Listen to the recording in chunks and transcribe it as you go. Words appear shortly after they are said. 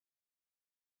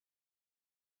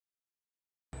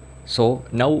So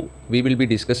now we will be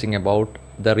discussing about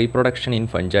the reproduction in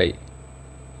fungi.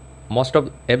 Most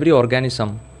of every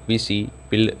organism we see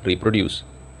will reproduce.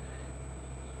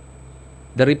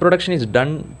 The reproduction is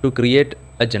done to create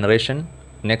a generation,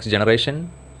 next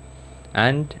generation,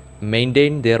 and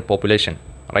maintain their population,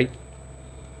 right?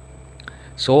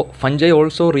 So fungi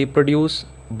also reproduce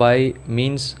by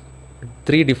means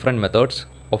three different methods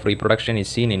of reproduction is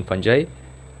seen in fungi.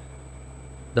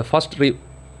 The first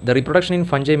the reproduction in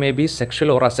fungi may be sexual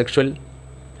or asexual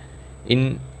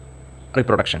in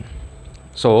reproduction.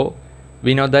 So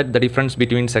we know that the difference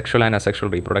between sexual and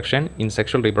asexual reproduction. In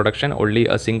sexual reproduction, only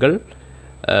a single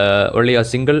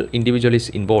individual is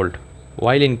involved,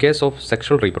 while in case of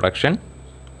sexual reproduction,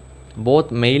 both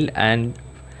male and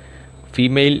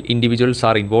female individuals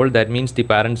are involved. That means the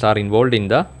parents are involved in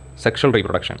the sexual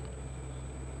reproduction.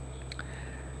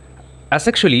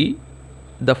 Asexually,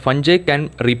 the fungi can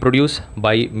reproduce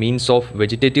by means of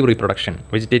vegetative reproduction.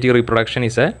 Vegetative reproduction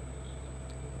is a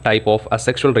type of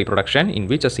asexual reproduction in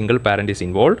which a single parent is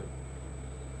involved.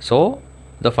 So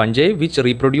the fungi which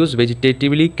reproduce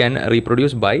vegetatively can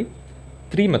reproduce by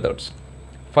three methods.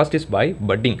 First is by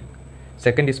budding,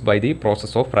 second is by the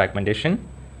process of fragmentation,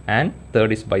 and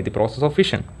third is by the process of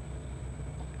fission.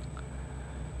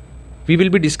 We will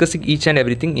be discussing each and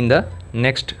everything in the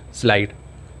next slide.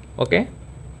 Okay,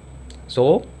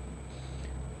 so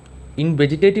in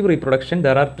vegetative reproduction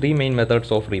there are three main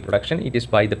methods of reproduction. It is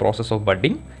by the process of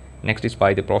budding, next is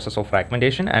by the process of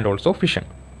fragmentation, and also fission.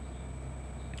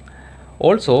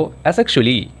 Also,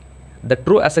 asexually, the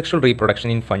true asexual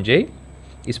reproduction in fungi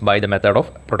is by the method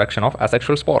of production of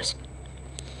asexual spores.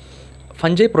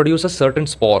 Fungi produces certain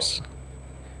spores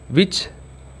which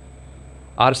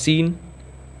are seen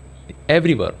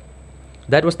everywhere.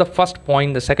 That was the first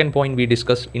point. The second point we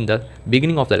discussed in the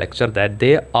beginning of the lecture, that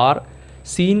they are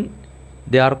seen,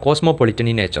 they are cosmopolitan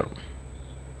in nature,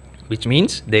 which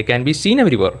means they can be seen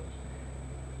everywhere.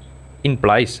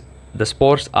 Implies the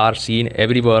spores are seen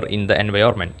everywhere in the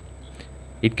environment.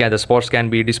 The spores can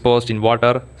be dispersed in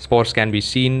water, spores can be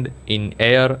seen in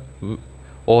air,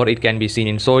 or it can be seen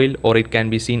in soil, or it can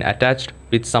be seen attached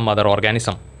with some other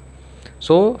organism.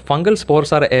 So fungal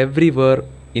spores are everywhere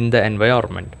in the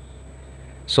environment.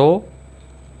 So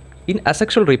in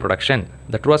asexual reproduction,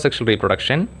 the true asexual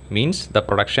reproduction means the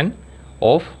production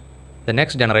of the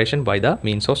next generation by the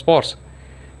means of spores.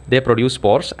 They produce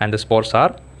spores, and the spores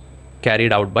are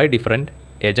carried out by different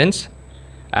agents,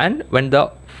 and when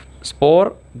the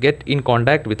spore get in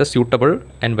contact with a suitable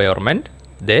environment,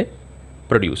 they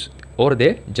produce or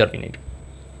they germinate.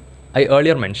 I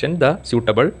earlier mentioned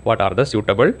what are the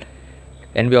suitable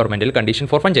environmental condition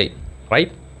for fungi,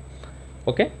 right?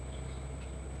 Okay,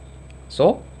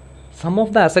 so some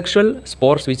of the asexual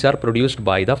spores which are produced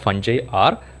by the fungi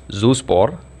are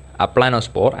zoospore,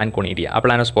 aplanospore, and conidia.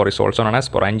 Aplanospore is also known as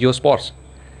sporangiospores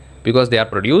because they are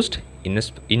produced in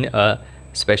a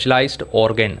specialized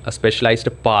organ, a specialized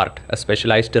part, a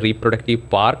specialized reproductive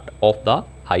part of the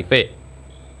hyphae.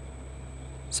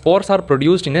 Spores are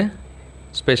produced in a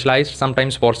specialized,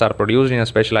 sometimes spores are produced in a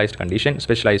specialized condition,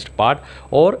 specialized part,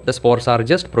 or the spores are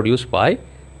just produced by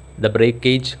the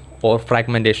breakage or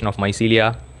fragmentation of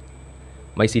mycelia.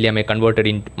 Mycelia may converted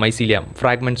in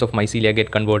fragments of mycelia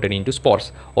get converted into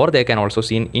spores, or they can also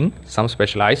seen in some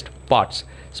specialized parts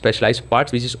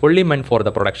which is only meant for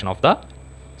the production of the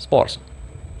spores.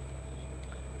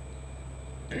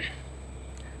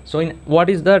 So what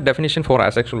is the definition for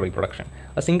asexual reproduction?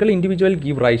 A single individual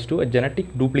give rise to a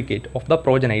genetic duplicate of the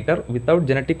progenitor without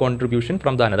genetic contribution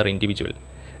from the another individual.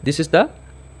 This is the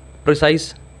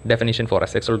precise definition for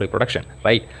asexual reproduction,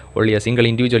 right? Only a single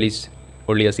individual is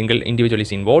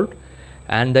involved,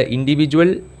 and the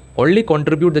individual only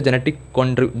contribute the genetic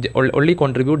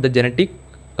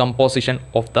composition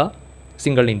of the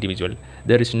single individual.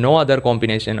 There is no other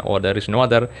combination, or there is no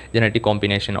other genetic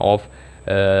combination of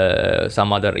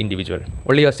some other individual.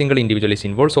 Only a single individual is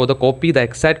involved. So the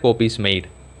exact copy is made.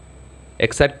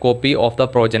 Exact copy of the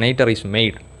progenitor is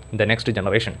made in the next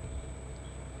generation.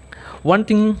 One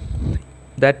thing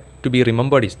that to be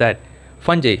remembered is that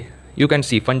fungi, you can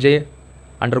see fungi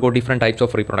undergo different types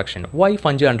of reproduction. Why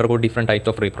fungi undergo different types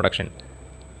of reproduction?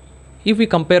 If we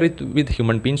compare it with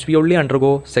human beings, we only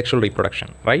undergo sexual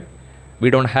reproduction, right?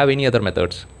 We don't have any other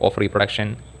methods of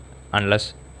reproduction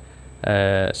unless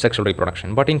sexual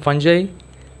reproduction. But in fungi,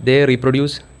 they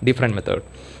reproduce different method.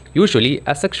 Usually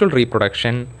asexual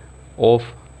reproduction are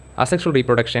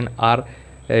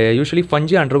usually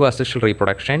fungi undergo asexual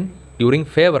reproduction during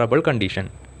favorable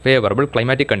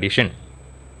climatic condition.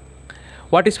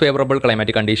 What is favorable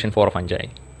climatic condition for fungi?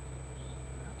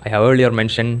 I have earlier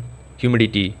mentioned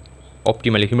humidity,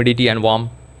 optimal humidity and warm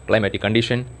climatic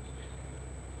condition.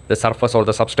 The surface or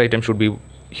the substratum should be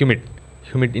humid.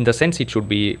 Humid in the sense it should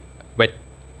be wet,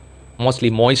 mostly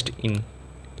moist in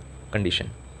condition.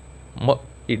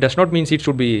 It does not mean it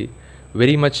should be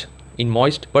very much in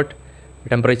moist, but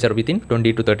temperature within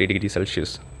 20 to 30 degrees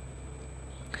Celsius.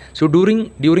 So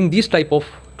during this type of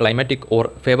climatic or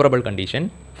favorable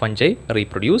condition, fungi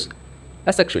reproduce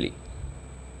asexually.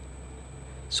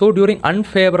 So during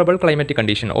unfavorable climatic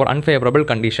condition or unfavorable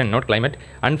condition, not climate,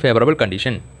 unfavorable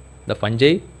condition, the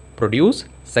fungi produce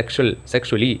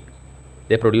sexually.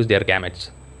 They produce their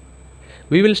gametes.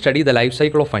 We will study the life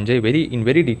cycle of fungi in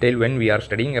very detail when we are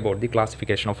studying about the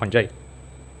classification of fungi.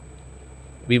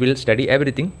 We will study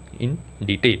everything in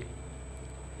detail.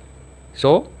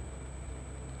 So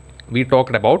we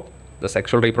talked about the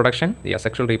sexual reproduction, the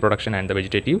asexual reproduction, and the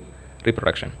vegetative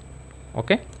reproduction.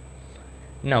 Okay.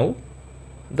 Now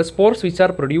the spores which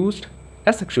are produced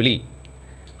asexually,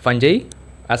 fungi,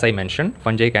 as I mentioned,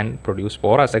 fungi can produce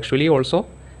spore asexually also,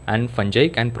 and fungi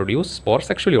can produce spores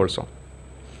sexually also.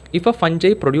 If a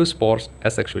fungi produce spores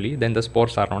asexually, then the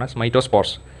spores are known as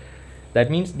mitospores. That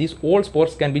means these all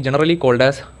spores can be generally called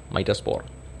as mitospore.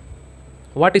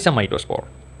 What is a mitospore?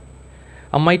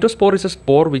 A mitospore is a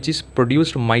spore which is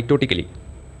produced mitotically.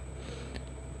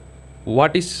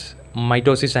 What is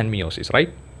mitosis and meiosis, right?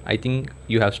 I think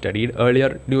you have studied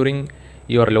earlier during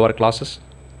your lower classes.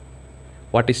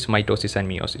 What is mitosis and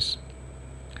meiosis?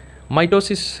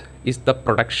 Mitosis is the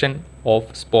production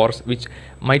of spores, which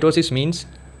mitosis means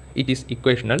it is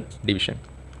equational division,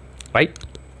 right?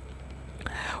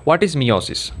 What is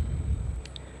meiosis?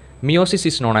 Meiosis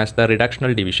is known as the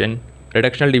reductional division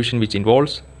which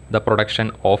involves the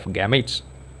production of gametes.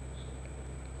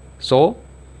 So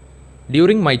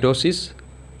during mitosis,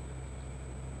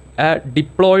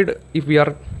 if we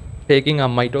are taking a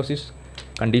mitosis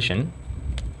condition,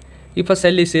 if a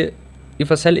cell is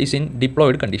in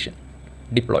diploid condition,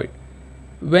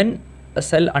 when a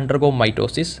cell undergo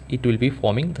mitosis, it will be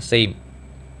forming the same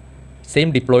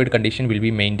diploid condition will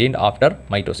be maintained after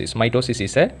mitosis. Mitosis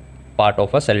is a part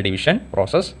of a cell division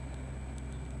process.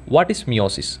 What is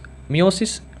meiosis?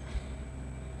 Meiosis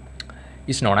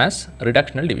is known as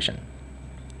reductional division.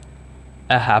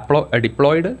 A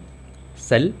diploid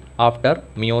cell after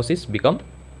meiosis become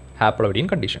haploid in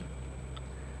condition.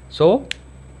 So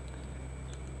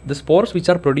the spores which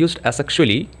are produced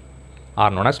asexually are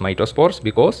known as mitospores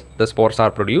because the spores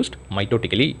are produced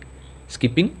mitotically,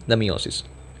 skipping the meiosis.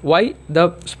 Why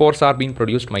the spores are being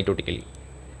produced mitotically?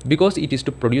 Because it is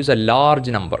to produce a large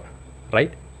number,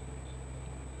 right?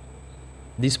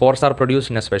 These spores are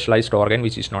produced in a specialized organ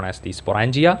which is known as the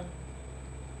sporangia.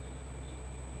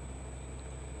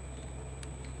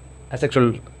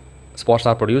 Asexual spores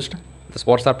are produced. The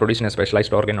spores are produced in a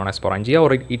specialized organ known as sporangia,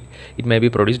 or it may be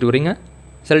produced during a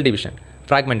cell division,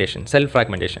 cell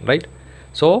fragmentation, right?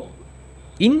 So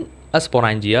in a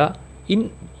sporangia,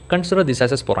 consider this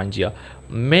as a sporangia,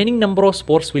 many number of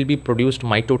spores will be produced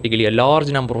mitotically. A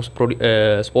large number of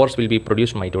spores will be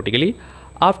produced mitotically.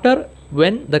 After,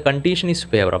 when the condition is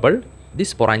favorable,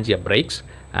 this sporangia breaks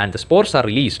and the spores are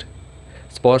released.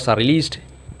 Spores are released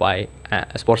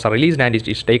and it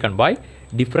is taken by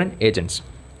different agents.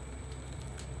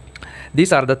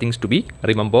 These are the things to be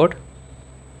remembered.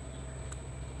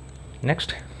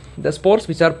 Next, the spores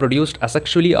which are produced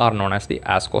asexually are known as the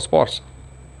ascospores.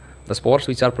 The spores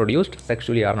which are produced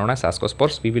sexually are known as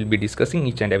ascospores. We will be discussing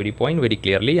each and every point very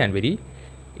clearly and very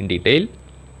in detail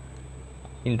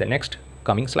in the next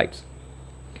coming slides.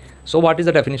 So what is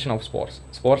the definition of spores?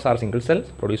 Spores are single cells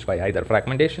produced by either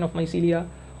fragmentation of mycelia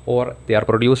or they are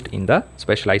produced in the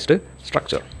specialized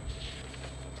structure.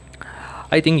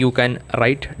 I think you can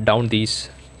write down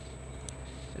these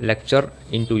lecture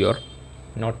into your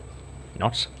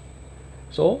notes.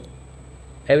 So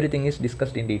everything is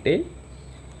discussed in detail.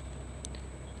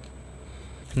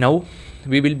 Now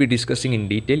we will be discussing in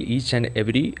detail each and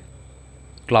every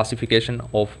classification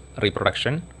of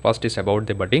reproduction. First is about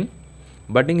the budding.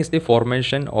 Budding is the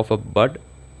formation of a bud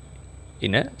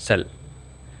in a cell.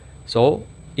 So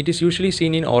it is usually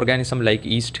seen in organism like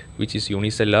yeast, which is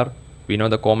unicellular. We know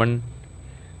the common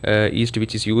yeast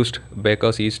which is used,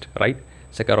 baker's yeast, right?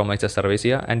 Saccharomyces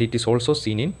cerevisiae, and it is also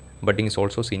seen in budding is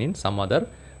also seen in some other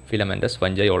filamentous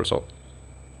fungi also.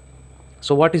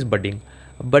 So what is budding?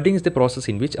 Budding is the process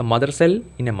in which a mother cell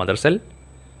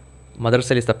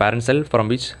is the parent cell from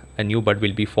which a new bud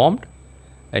will be formed.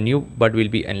 A new bud will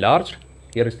be enlarged.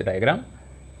 Here is the diagram.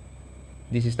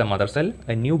 This is the mother cell.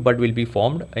 A new bud will be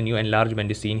formed. A new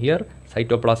enlargement is seen here.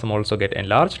 Cytoplasm also get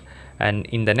enlarged, and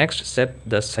in the next step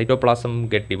the cytoplasm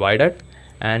get divided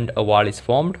and a wall is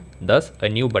formed. Thus a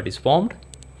new bud is formed.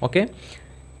 Okay.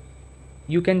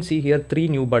 you can see here 3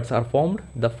 new buds are formed.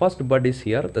 The first bud is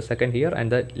here, the second here,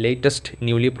 and the latest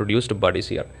newly produced bud is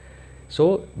here.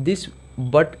 So this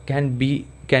bud can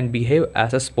behave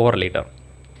as a spore later.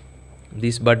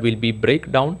 This bud will be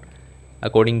break down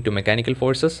according to mechanical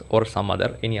forces or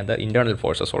any other internal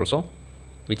forces also,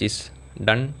 which is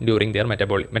done during their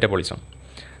metabolism.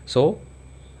 So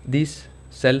these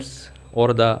cells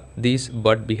or these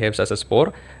bud behaves as a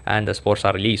spore, and the spores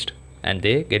are released and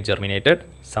they get germinated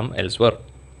some elsewhere.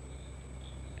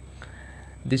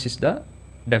 This is the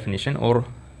definition or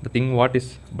the thing what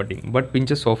is budding. Bud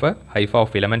pinches off a hypha of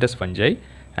filamentous fungi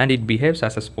and it behaves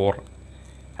as a spore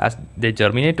as they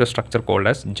germinate to a structure called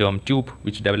as germ tube,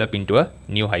 which develop into a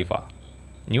new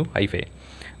hyphae.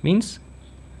 Means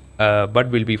a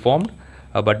bud will be formed,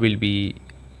 a bud will be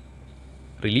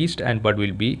released, and bud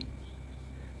will be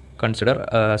considered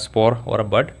a spore or a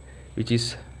bud which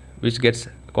gets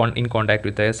in contact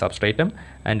with a substratum,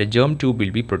 and a germ tube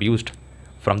will be produced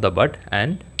from the bud,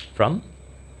 and from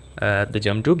the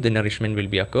germ tube the nourishment will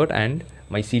be occurred and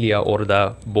mycelia or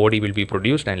the body will be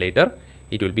produced, and later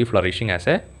it will be flourishing as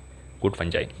a good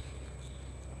fungi.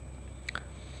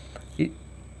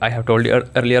 I have told you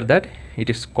earlier that it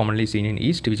is commonly seen in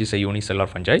yeast, which is a unicellular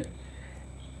fungi,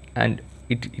 and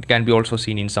it can be also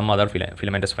seen in some other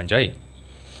filamentous fungi.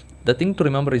 The thing to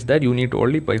remember is that you need to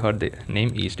only by heart the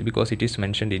name yeast because it is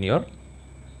mentioned in your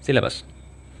syllabus.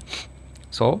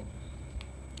 So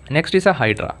next is a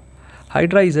hydra.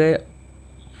 Hydra is a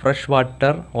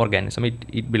freshwater organism.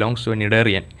 It belongs to a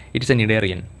nidarian. It is a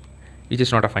nidarian, which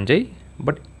is not a fungi,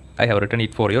 but I have written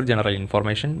it for your general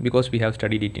information because we have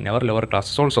studied it in our lower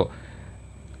classes also.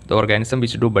 The organism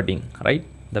which do budding, right?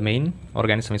 The main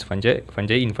organism is fungi.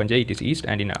 In fungi it is yeast,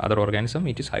 and in other organism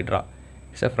it is hydra.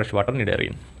 It's a freshwater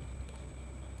nidarian.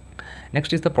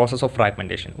 Next is the process of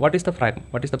fragmentation. What is the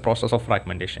process of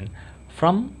fragmentation?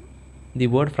 From the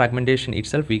word fragmentation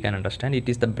itself we can understand it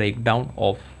is the breakdown,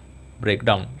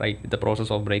 right? The process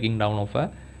of breaking down of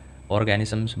a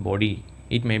organism's body.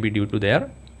 It may be due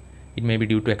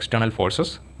to external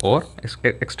forces or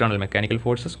external mechanical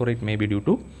forces, or it may be due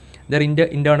to their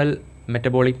internal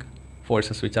metabolic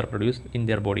forces which are produced in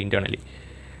their body internally.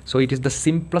 So it is the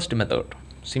simplest method.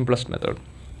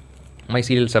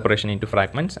 Mycelial separation into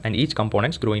fragments, and each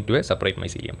components grow into a separate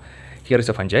mycelium. Here is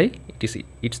a fungi.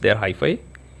 It's their hyphae.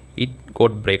 It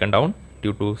got broken down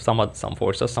due to some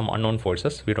forces, some unknown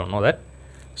forces. We don't know that.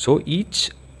 So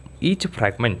each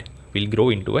fragment will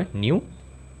grow into a new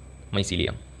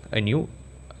mycelium,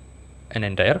 an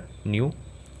entire new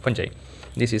fungi.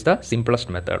 This is the simplest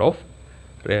method of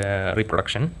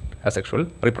reproduction, asexual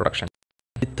reproduction.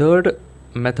 The third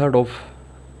method of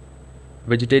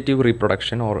vegetative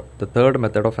reproduction, or the third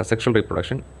method of asexual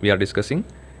reproduction, we are discussing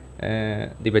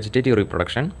the vegetative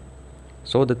reproduction.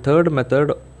 So the third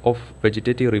method of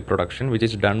vegetative reproduction which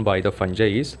is done by the fungi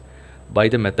is by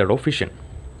the method of fission,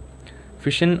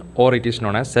 or it is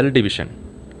known as cell division.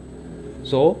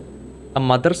 So a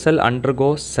mother cell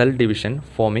undergoes cell division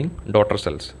forming daughter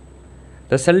cells.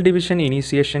 The cell division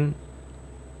initiation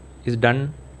is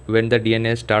done when the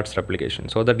DNA starts replication.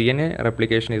 So the DNA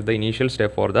replication is the initial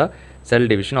step for the cell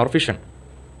division or fission.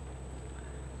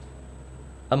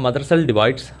 A mother cell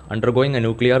divides undergoing a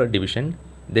nuclear division.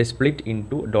 They split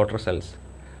into daughter cells.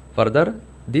 Further,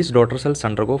 these daughter cells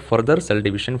undergo further cell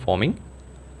division forming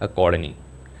a colony.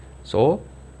 So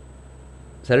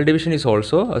cell division is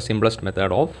also a simplest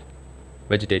method of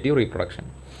vegetative reproduction.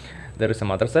 There is a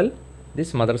mother cell.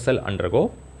 This mother cell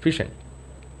undergo fission.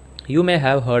 You may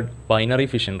have heard binary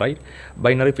fission, right?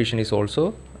 Binary fission is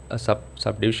also a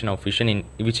subdivision of fission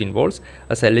which involves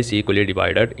a cell is equally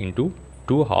divided into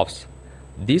two halves.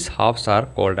 These halves are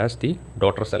called as the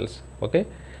daughter cells. Okay,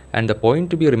 and the point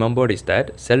to be remembered is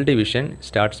that cell division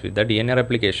starts with the DNA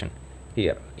replication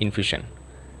here in fission.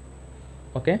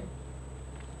 Okay,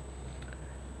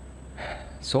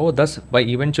 so thus by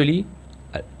eventually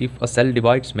if a cell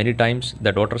divides many times,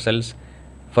 the daughter cells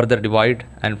further divide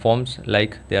and forms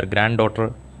like their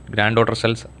granddaughter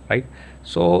cells, right?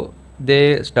 So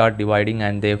they start dividing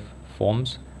and they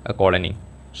forms a colony.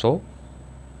 So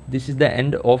this is the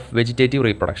end of vegetative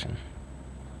reproduction.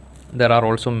 There are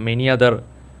also many other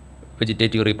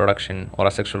vegetative reproduction or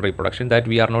asexual reproduction that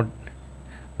we are not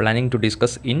planning to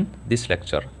discuss in this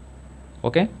lecture.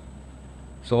 Okay,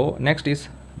 so next is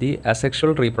the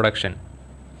asexual reproduction.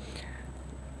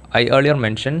 I earlier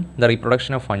mentioned the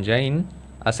reproduction of fungi in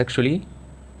asexually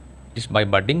is by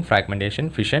budding, fragmentation,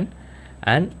 fission,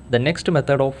 and the next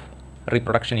method of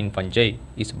reproduction in fungi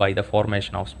is by the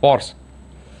formation of spores.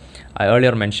 I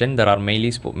earlier mentioned there are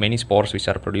many spores which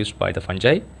are produced by the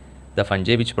fungi. The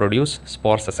fungi which produce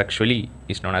spores asexually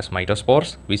is known as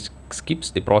mitospores, which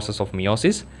skips the process of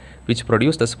meiosis, which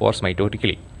produce the spores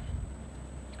mitotically.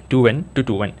 2n to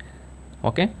 2n.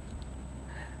 Okay.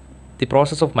 The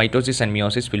process of mitosis and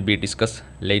meiosis will be discussed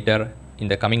later in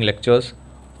the coming lectures.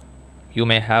 You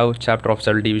may have chapter of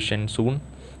cell division soon,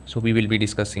 so we will be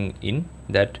discussing in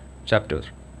that chapter.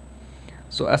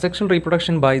 So asexual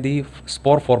reproduction by the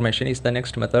spore formation is the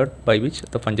next method by which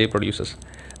the fungi produces.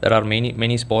 There are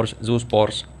many spores,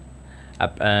 zoospores,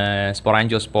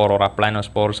 sporangiospore or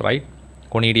aplanospores, right?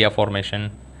 Conidia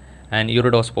formation and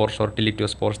iridospores or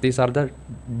tilitiospores. These are the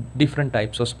different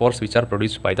types of spores which are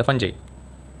produced by the fungi.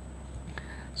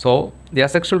 So the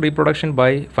asexual reproduction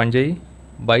by fungi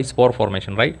by spore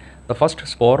formation, right? The first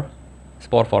spore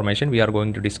formation we are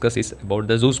going to discuss is about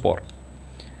the zoospore.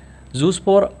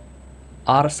 Zoospore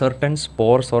are certain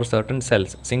spores or certain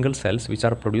cells, single cells, which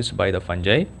are produced by the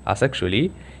fungi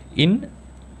asexually in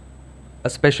a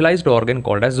specialized organ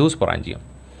called as zoosporangium.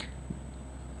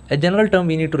 A general term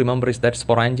we need to remember is that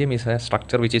sporangium is a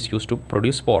structure which is used to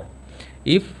produce spore.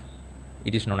 If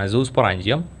it is known as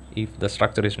zoosporangium, if the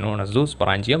structure is known as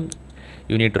zoosporangium,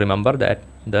 you need to remember that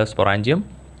the sporangium,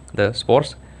 the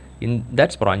spores in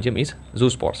that sporangium is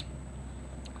zoospores.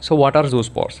 So what are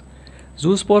zoospores?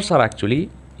 Zoospores are actually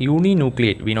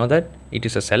uninucleate. We know that it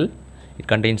is a cell. It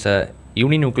contains a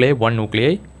uninuclei, one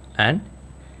nuclei, and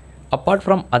apart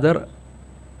from other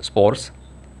spores,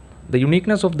 the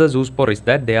uniqueness of the zoospore is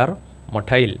that they are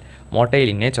motile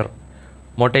in nature.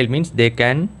 Motile means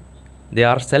they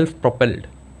are self-propelled.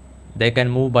 They can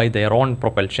move by their own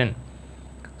propulsion.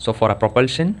 So for a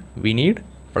propulsion, we need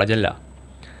flagella.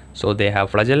 So they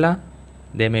have flagella.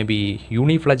 They may be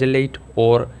uniflagellate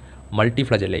or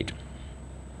multiflagellate.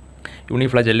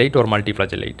 Uniflagellate or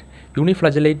multiflagellate.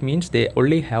 Uniflagellate means they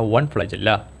only have one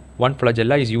flagella. One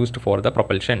flagella is used for the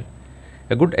propulsion.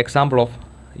 A good example of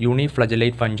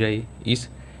uniflagellate fungi is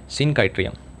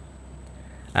Synchytrium.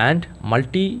 And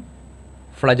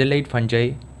multiflagellate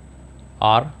fungi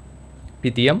are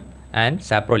Pythium and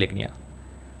Saprolegnia.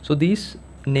 So these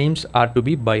names are to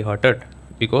be by hearted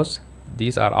because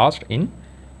these are asked in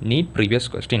NEET previous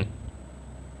question.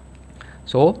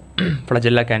 So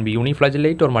flagella can be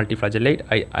uniflagellate or multiflagellate.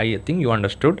 I think you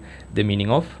understood the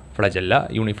meaning of flagella,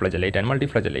 uniflagellate and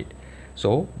multiflagellate.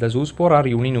 So the zoospore are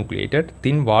uninucleated,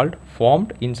 thin-walled,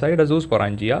 formed inside a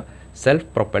zoosporangia,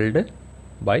 self-propelled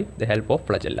by the help of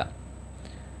flagella.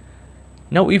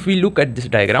 Now if we look at this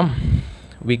diagram,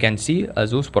 we can see a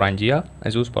zoosporangia. A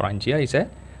zoosporangia is a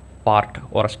part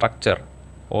or a structure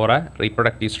or a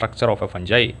reproductive structure of a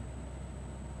fungi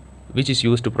which is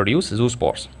used to produce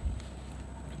zoospores.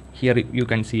 Here you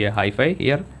can see a hyphae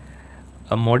here,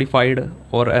 a modified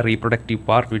or a reproductive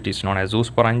part which is known as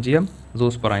zoosporangium.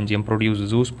 Zoosporangium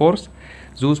produces zoospores.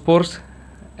 Zoospores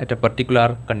at a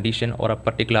particular condition or a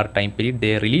particular time period,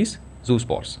 they release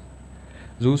zoospores.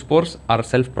 Zoospores are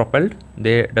self-propelled.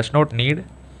 They does not need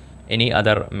any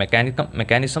other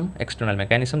mechanism, external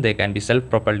mechanism. They can be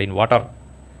self-propelled in water.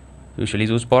 Usually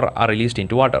zoospores are released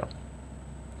into water.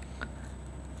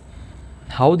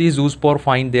 How these zoospores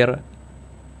find their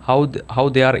how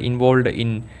they are involved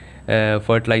in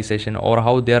fertilization or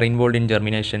how they are involved in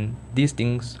germination, these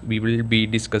things we will be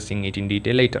discussing it in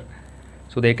detail later.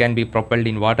 So they can be propelled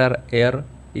in water, air.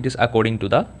 It is according to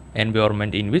the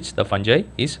environment in which the fungi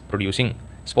is producing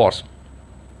spores.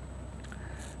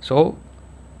 So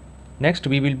next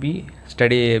we will be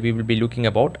looking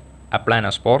about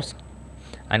aplanospores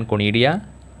and conidia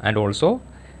and also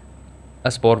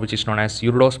a spore which is known as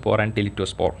iridospore and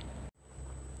tilitiospore.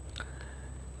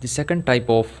 The second type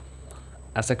of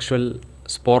asexual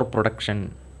spore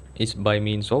production is by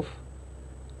means of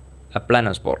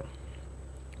aplanospore.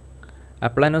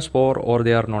 Aplanospore, or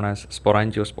they are known as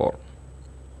sporangiospore.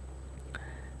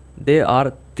 They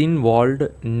are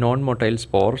thin-walled non-motile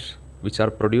spores which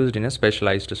are produced in a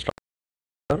specialized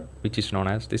structure which is known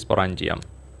as the sporangium,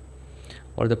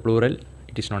 or the plural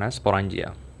it is known as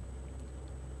sporangia.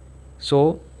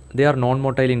 So they are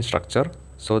non-motile in structure,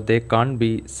 so they can't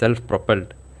be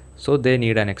self-propelled. So they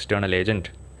need an external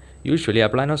agent. Usually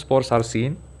aplanospores are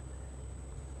seen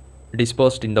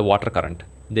dispersed in the water current.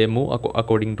 They move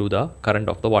according to the current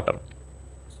of the water.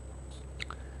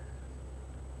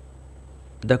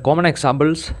 The common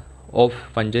examples of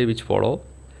fungi which follow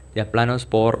the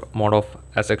aplanospore mode of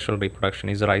asexual reproduction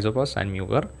is Rhizopus and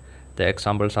Muger. The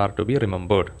examples are to be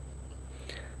remembered.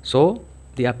 So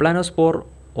the aplanospore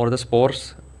or the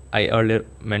spores, I earlier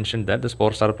mentioned that the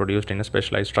spores are produced in a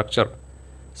specialized structure,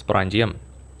 sporangium.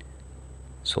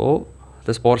 So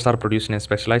the spores are produced in a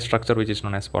specialized structure which is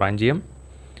known as sporangium.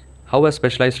 how a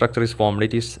specialized structure is formed,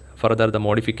 it is further the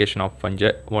modification of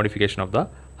fungi, modification of the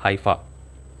hypha.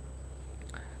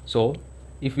 So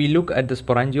if we look at the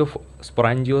sporangium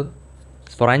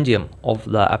of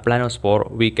the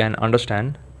aplanospore, we can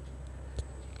understand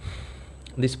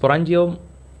the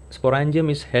sporangium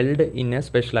is held in a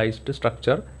specialized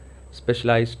structure,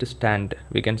 specialized stand.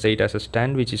 We can say it as a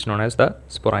stand, which is known as the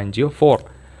sporangiophore.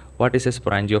 What is a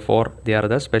sporangiophore? They are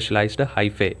the specialized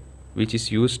hyphae which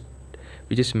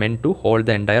is meant to hold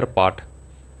the entire part.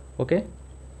 Okay,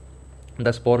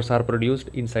 the spores are produced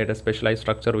inside a specialized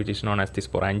structure which is known as the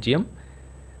sporangium.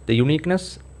 The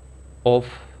uniqueness of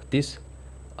this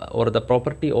or the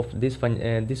property of these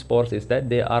spores is that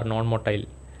they are non-motile.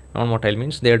 Non-motile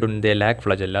means they lack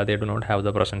flagella, they do not have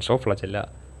the presence of flagella.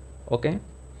 Okay,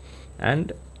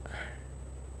 and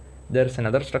there is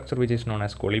another structure which is known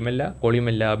as columella.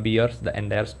 Columella bears the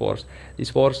entire spores. The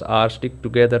spores are stick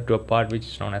together to a part which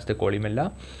is known as the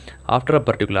columella. After a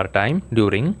particular time,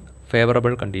 during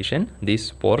favorable condition, these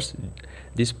spores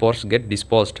get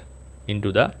dispersed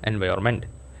into the environment.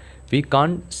 We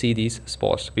can't see these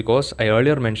spores because I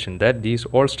earlier mentioned that these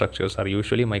all structures are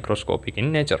usually microscopic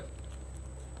in nature.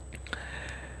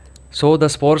 So the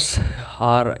spores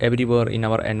are everywhere in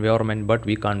our environment, but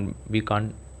we can't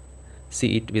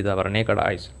see it with our naked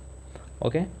eyes.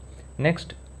 Okay,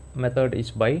 next method is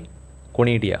by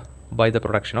conidia, by the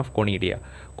production of conidia.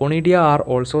 Conidia are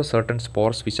also certain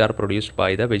spores which are produced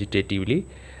by the vegetatively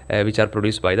which are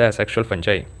produced by the asexual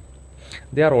fungi.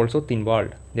 They are also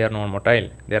thin-walled, they are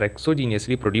non-motile, they are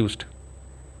exogenously produced.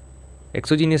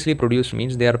 Exogenously produced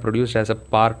means they are produced as a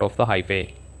part of the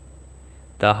hyphae.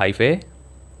 The hyphae,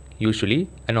 usually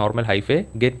a normal hyphae,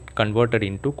 get converted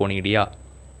into conidia.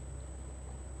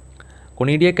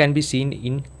 Conidia can be seen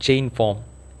in chain form,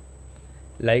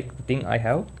 like the thing I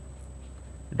have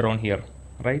drawn here,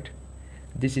 right?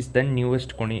 This is the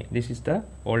newest conidia, this is the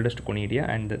oldest conidia,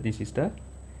 and this is the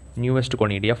newest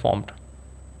conidia formed.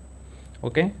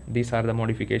 Okay, these are the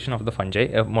modification of the fungi,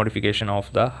 modification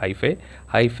of the hyphae.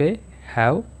 Hyphae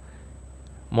have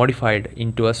modified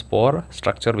into a spore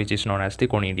structure which is known as the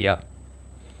conidia.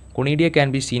 Conidia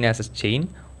can be seen as a chain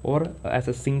or as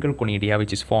a single conidia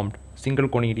which is formed. Single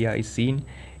conidia is seen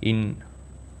in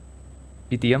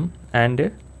Pythium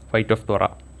and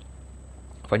Phytophthora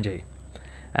fungi,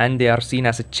 and they are seen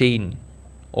as a chain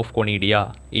of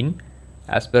conidia in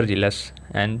Aspergillus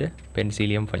and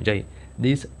Penicillium fungi.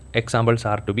 These examples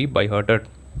are to be by-hearted.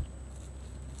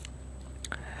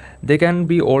 They can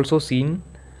be also seen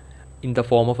in the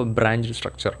form of a branched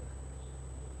structure.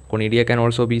 Conidia can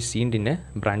also be seen in a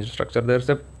branched structure. There is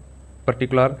a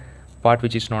particular part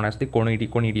which is known as the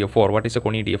conidiophore. What is a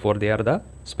conidiophore? They are the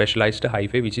specialized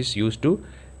hyphae which is used to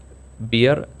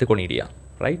bear the conidia,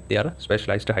 right? They are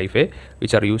specialized hyphae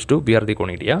which are used to bear the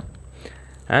conidia,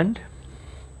 and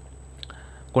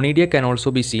conidia can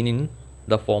also be seen in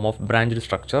the form of branched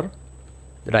structure.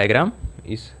 The diagram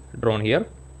is drawn here.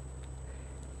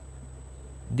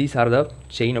 These are the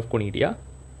chain of conidia.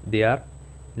 They are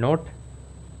not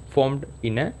formed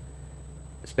in a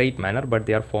straight manner, but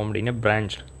they are formed in a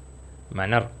branched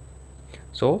manner.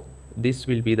 So this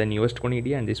will be the newest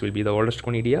conidia and this will be the oldest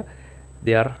conidia.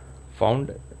 They are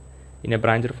found in a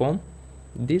branched form.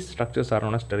 These structures are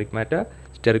known as sterigmata.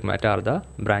 Sterigmata are the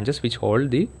branches which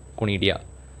hold the conidia.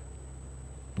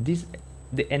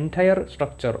 The entire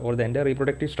structure or the entire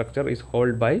reproductive structure is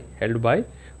held by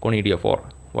conidiophore.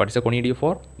 What is a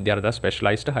conidiophore? They are the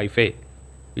specialized hyphae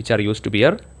which are used to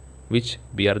bear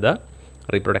the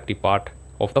reproductive part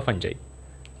of the fungi.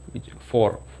 Which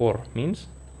four means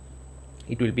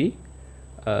it will be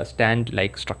a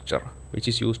stand-like structure which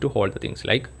is used to hold the things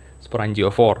like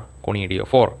sporangiophore,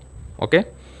 conidiophore. Okay,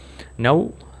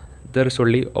 now there is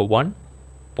only one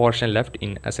portion left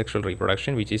in asexual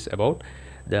reproduction, which is about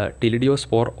the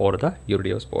telidiospore or the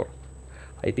iridospore.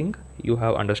 I think you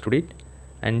have understood it,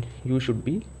 and you should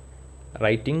be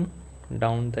writing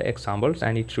down the examples,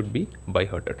 and it should be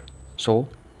by-hearted. So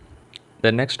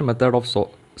the next method of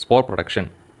spore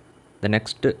production, the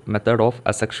next method of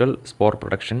asexual spore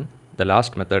production, the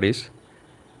last method is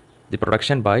the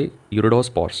production by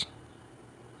iridospores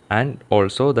and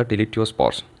also the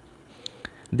telitiospores.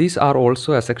 These are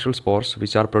also asexual spores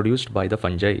which are produced by the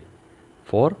fungi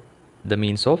for the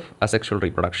means of asexual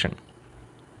reproduction.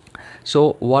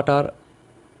 So what are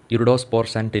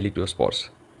iridospores and telitiospores?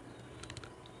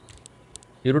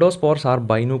 Iridospores are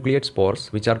binucleate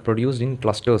spores which are produced in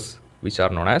clusters which are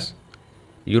known as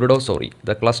iridosauri.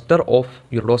 The cluster of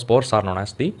iridospores are known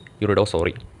as the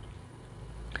iridosauri.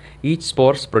 Each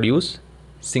spore produce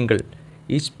single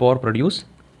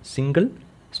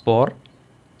spore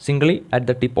singly at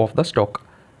the tip of the stalk.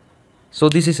 So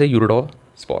this is a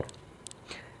uridospore.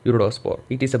 Uridospore.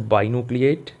 It is a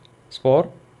binucleate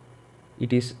spore.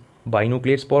 It is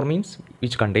binucleate spore means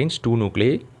which contains 2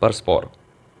 nuclei per spore.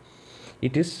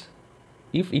 It is,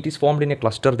 if it is formed in a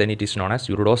cluster, then it is known as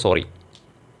uridosory.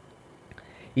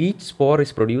 Each spore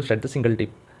is produced at the single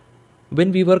tip.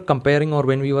 When we were comparing or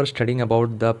when we were studying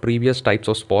about the previous types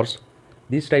of spores,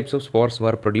 these types of spores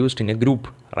were produced in a group,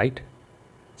 right?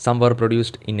 Some were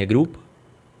produced in a group,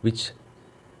 which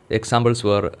examples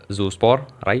were zoospore,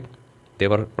 right? They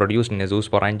were produced in a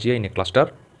zoosporangia in a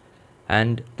cluster.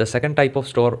 And the second type of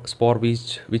spore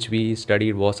which we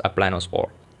studied was a planospore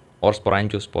or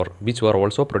sporangiospore, which were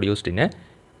also produced in a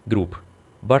group.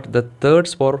 But the third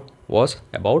spore was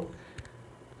about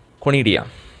conidia.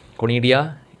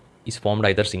 Conidia is formed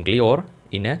either singly or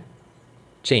in a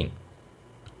chain.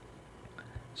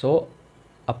 So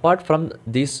apart from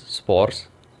these spores,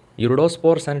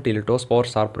 uridospores and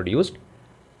teletospores are produced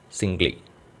singly.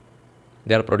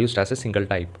 They are produced as a single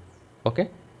type. Okay.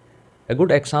 A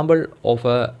good example of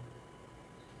a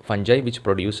fungi which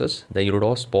produces the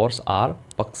uridospores are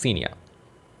Puccinia.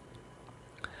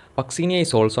 Puccinia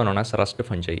is also known as rust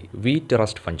fungi, wheat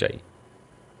rust fungi,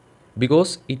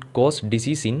 because it causes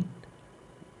disease in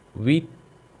wheat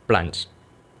plants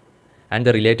and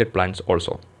the related plants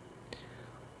also.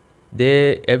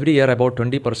 They every year about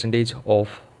 20%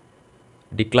 of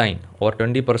decline or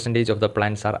 20% of the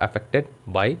plants are affected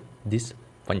by this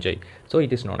fungi. So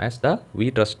it is known as the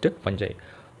wheat rust fungi.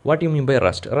 What do you mean by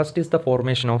rust? Rust is the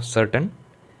formation of certain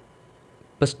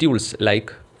pustules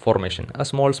like formation. A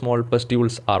small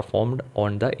pustules are formed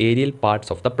on the aerial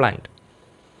parts of the plant,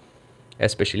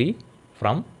 especially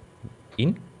from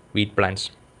in wheat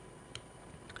plants.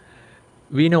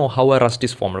 We know how a rust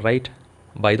is formed, right?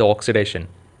 By the oxidation.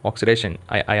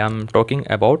 I am talking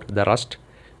about the rust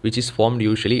which is formed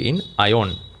usually in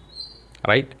iron,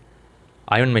 right?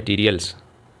 Iron materials,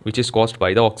 which is caused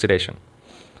by the oxidation.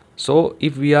 So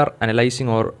if we are analyzing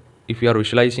or if we are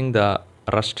visualizing the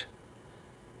rust,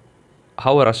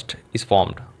 how a rust is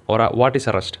formed or what is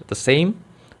a rust, the same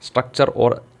structure,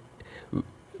 or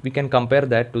we can compare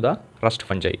that to the rust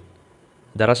fungi.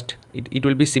 The rust, it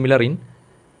will be similar in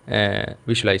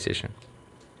visualization.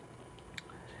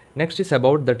 Next is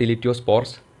about the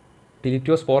teletospores.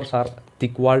 Teletospores are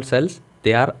thick-walled cells.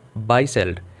 They are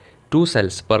bicelled, 2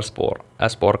 cells per spore. A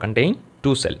spore contains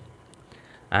 2 cells,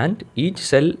 and each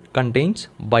cell contains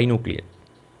binucleate.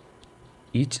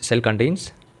 Each cell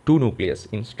contains 2 nucleus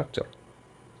in structure.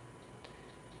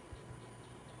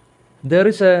 There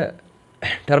is a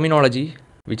terminology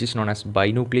which is known as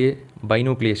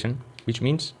binucleation, which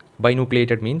means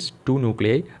binucleated means 2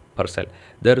 nuclei per cell.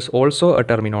 There is also a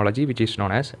terminology which is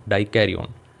known as dikaryon.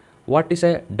 What is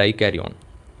a dikaryon?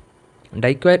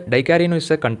 Dikaryon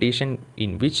is a condition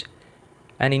in which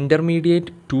an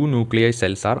intermediate 2 nuclei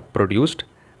cells are produced.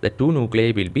 The 2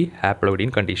 nuclei will be haploid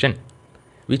in condition,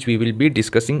 which we will be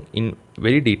discussing in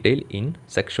very detail in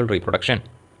sexual reproduction.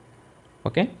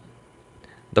 Okay.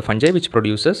 The fungi which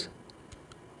produces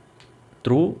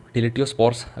through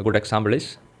teletospores, a good example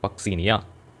is Puccinia,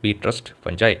 wheat rust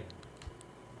fungi.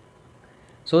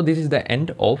 So this is the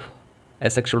end of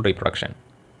asexual reproduction.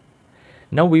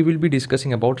 Now we will be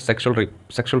discussing about sexual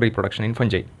reproduction in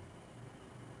fungi.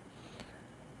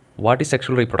 What is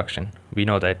sexual reproduction? We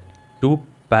know that 2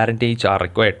 parents are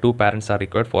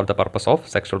required for the purpose of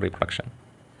sexual reproduction.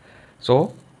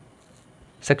 So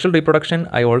sexual reproduction,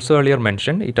 I also earlier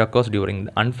mentioned, it occurs during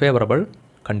the unfavorable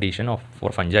condition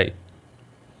for fungi.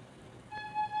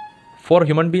 For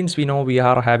human beings, we know we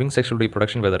are having sexual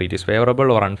reproduction, whether it is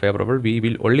favorable or unfavorable, we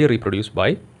will only reproduce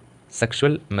by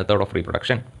sexual method of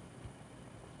reproduction.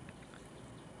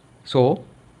 So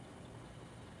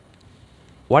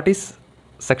what is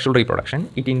sexual reproduction?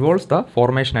 It involves the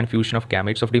formation and fusion of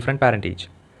gametes of different parentage.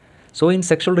 So in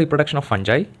sexual reproduction of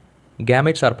fungi,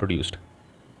 gametes are produced,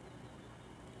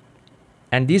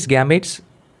 and these gametes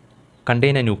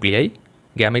contain a nuclei.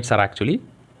 Gametes are actually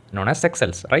known as sex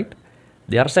cells, right?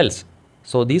 They are cells.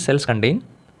 So these cells contain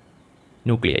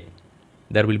nuclei.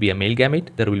 There will be a male gamete,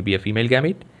 there will be a female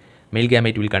gamete. Male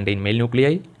gamete will contain male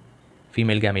nuclei,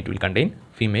 female gamete will contain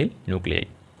female nuclei.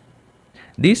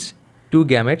 These 2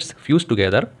 gametes fuse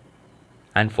together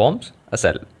and forms a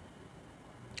cell.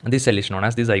 This cell is known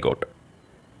as the zygote.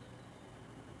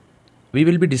 We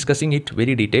will be discussing it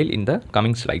very detailed in the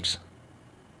coming slides.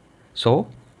 So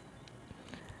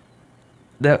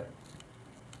the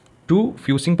 2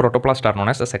 fusing protoplasts are known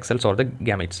as the sex cells or the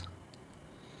gametes.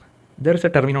 There is a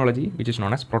terminology which is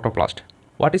known as protoplast.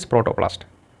 What is protoplast?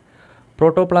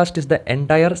 Protoplast is the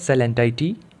entire cell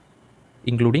entity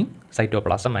including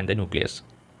cytoplasm and the nucleus.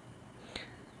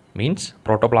 means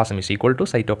protoplasm is equal to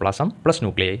cytoplasm plus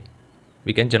nuclei,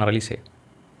 we can generally say.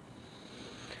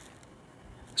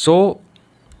 So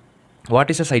what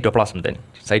is a cytoplasm then?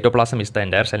 Cytoplasm is the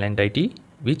entire cell entity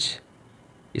which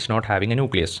is not having a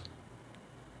nucleus.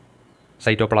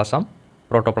 Cytoplasm,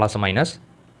 protoplasm minus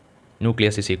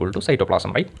nucleus is equal to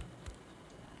cytoplasm, right?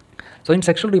 So in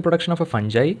sexual reproduction of a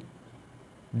fungi,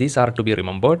 these are to be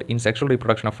remembered. In sexual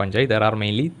reproduction of fungi, there are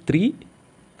mainly 3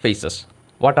 phases.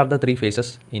 What are the 3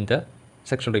 phases in the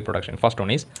sexual reproduction? First one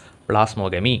is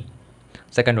plasmogamy,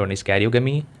 second one is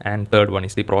karyogamy, and third one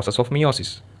is the process of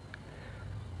meiosis.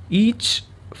 Each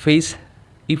phase,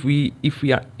 if we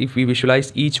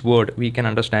visualize each word, we can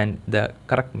understand the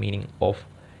correct meaning of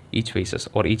each phases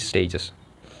or each stages.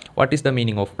 What is the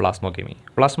meaning of plasmogamy?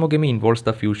 Plasmogamy involves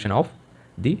the fusion of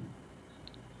the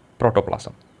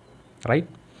protoplasm, right?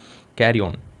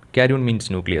 Karyon means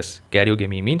nucleus.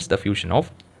 Karyogamy means the fusion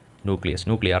of nucleus,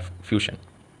 nuclear fusion.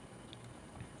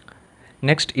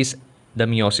 Next is the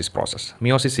meiosis process.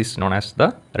 Meiosis is known as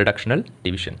the reductional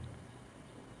division.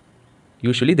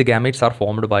 Usually the gametes are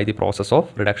formed by the process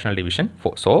of reductional division.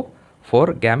 So for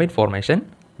gamete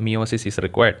formation, meiosis is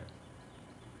required.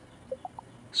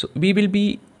 So we will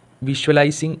be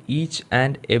visualizing each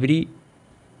and every,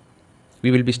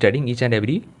 we will be studying each and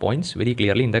every points very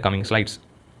clearly in the coming slides.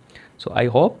 So I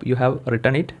hope you have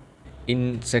written it.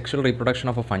 In sexual reproduction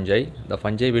of a fungi, the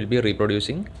fungi will be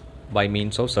reproducing by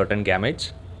means of certain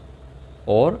gametes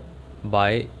or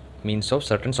by means of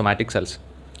certain somatic cells.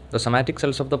 The somatic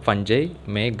cells of the fungi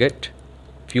may get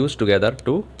fused together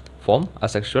to form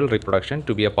asexual reproduction,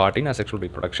 to be a part in asexual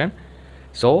reproduction.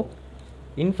 So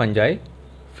in fungi,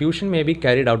 fusion may be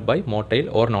carried out by motile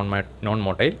or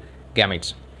non-motile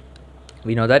gametes.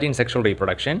 We know that in sexual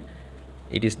reproduction,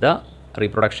 it is the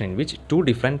reproduction in which 2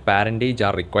 different parentage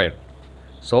are required.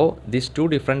 So these 2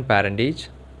 different parentage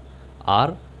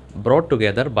are brought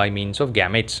together by means of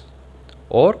gametes,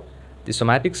 or the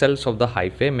somatic cells of the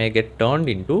hyphae may get turned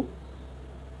into,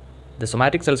 the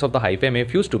somatic cells of the hyphae may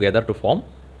fuse together to form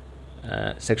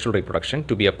sexual reproduction,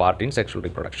 to be a part in sexual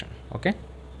reproduction. Okay,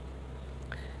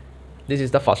 this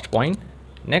is the first point.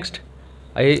 Next,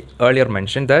 I earlier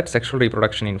mentioned that sexual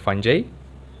reproduction in fungi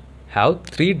have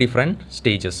 3 different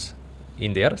stages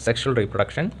in their sexual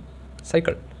reproduction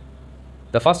cycle.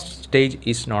 The first stage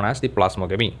is known as the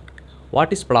plasmogamy.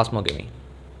 What is plasmogamy?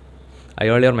 I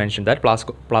earlier mentioned that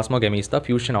plasmogamy is the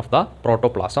fusion of the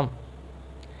protoplasm.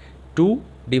 2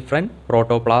 different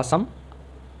protoplasm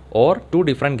or 2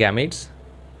 different gametes.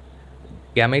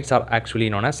 Gametes are actually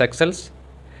known as sex cells.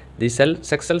 The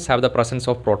sex cells have the presence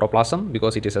of protoplasm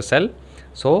because it is a cell.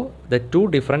 So the 2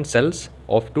 different cells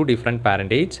of 2 different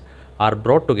parentage are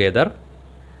brought together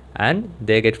and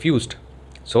they get fused.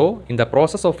 So in the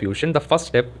process of fusion, the first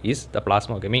step is the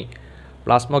plasmogamy.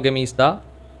 Plasmogamy is the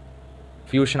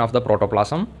fusion of the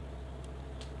protoplasm.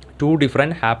 2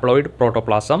 different haploid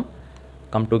protoplasm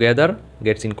come together,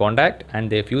 gets in contact, and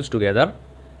they fuse together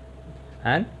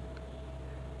and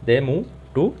they move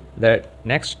to the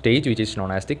next stage, which is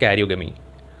known as the karyogamy.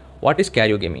 What is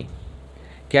karyogamy?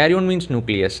 Karyon means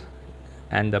nucleus,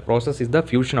 and the process is the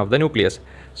fusion of the nucleus.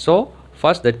 So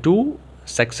first the 2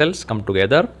 sex cells come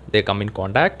together, they come in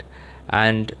contact,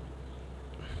 and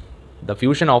the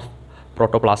fusion of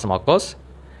protoplasm occurs.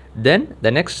 Then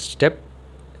the next step,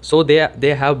 so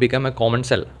they have become a common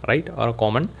cell, right, or a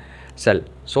common cell.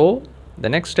 So the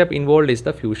next step involved is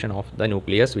the fusion of the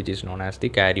nucleus, which is known as the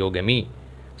karyogamy.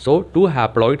 So 2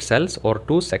 haploid cells or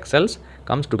 2 sex cells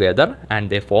comes together and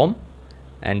they form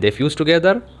and they fuse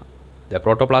together. The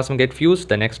protoplasm get fused.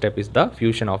 The next step is the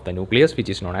fusion of the nucleus, which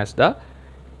is known as the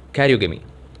karyogamy.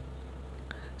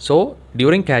 So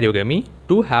during karyogamy,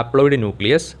 2 haploid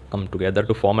nucleus come together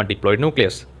to form a diploid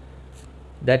nucleus.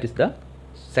 That is the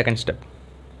second step.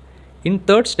 In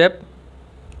third step,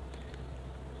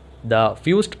 the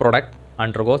fused product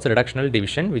undergoes reductional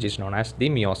division, which is known as the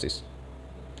meiosis.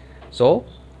 So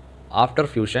after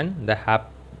fusion, the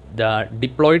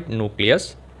diploid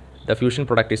nucleus, the fusion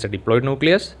product is a diploid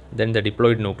nucleus. Then the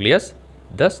diploid nucleus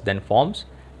thus then forms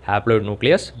haploid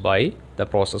nucleus by the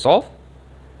process of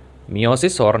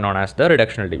meiosis, or known as the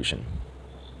reductional division.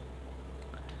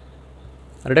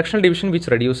 Reductional division, which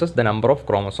reduces the number of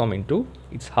chromosome into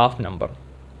its half number,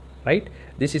 right?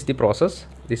 This is the process.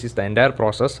 This is the entire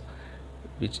process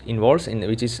which involves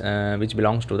which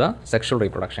belongs to the sexual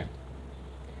reproduction.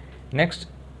 Next,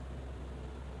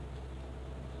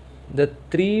 the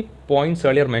 3 points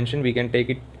earlier mentioned, we can take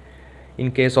it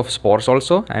in case of spores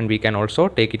also, and we can also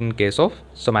take it in case of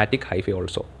somatic hyphae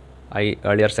also. I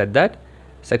earlier said that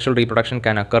sexual reproduction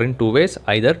can occur in 2 ways.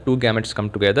 Either 2 gametes come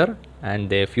together and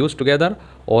they fuse together,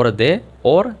 or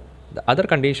The other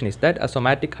condition is that a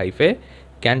somatic hyphae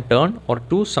can turn, or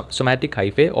two somatic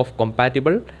hyphae of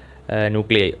compatible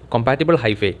nuclei, compatible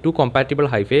hyphae, two compatible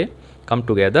hyphae come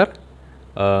together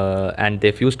and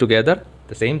they fuse together.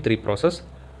 The same three process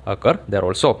occur there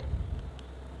also.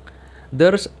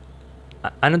 There is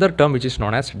another term which is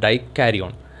known as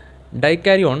dikaryon.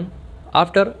 Dikaryon,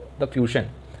 after the fusion,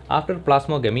 after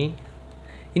plasmogamy,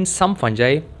 in some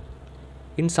fungi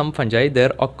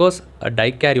there occurs a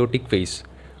dikaryotic phase,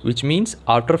 which means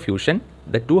after fusion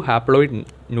the two haploid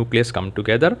nucleus come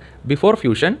together. Before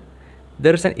fusion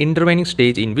there is an intervening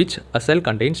stage in which a cell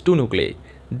contains two nuclei.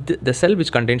 The cell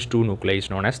which contains two nuclei is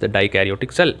known as the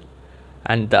dikaryotic cell,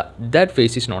 and that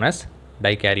phase is known as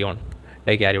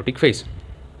dikaryotic phase.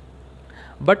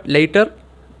 But later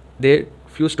they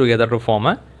fuse together to form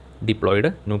a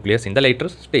diploid nucleus in the later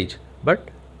stage, but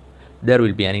there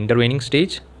will be an intervening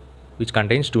stage which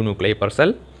contains two nuclei per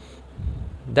cell.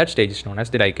 That stage is known as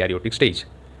the dikaryotic stage.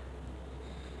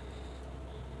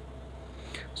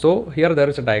 So here there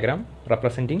is a diagram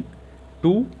representing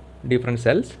two different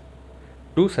cells.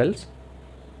 Two cells,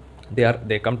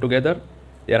 they come together,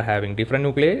 they are having different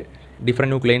nuclei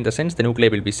in the sense the nuclei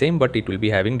will be same, but it will be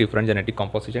having different genetic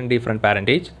composition, different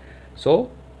parentage.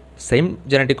 So same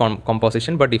genetic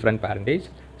composition but different parentage.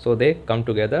 So they come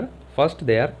together. First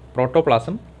their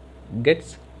protoplasm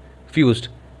gets fused,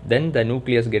 then the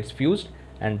nucleus gets fused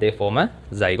and they form a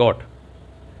zygote.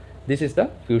 This is the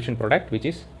fusion product, which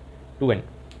is 2n.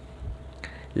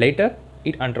 Later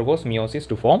it undergoes meiosis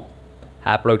to form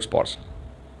haploid spores.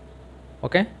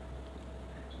 Okay,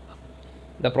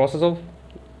 the process of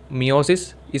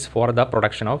meiosis is for the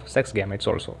production of sex gametes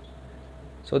also.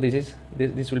 So this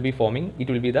will be forming, it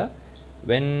will be the,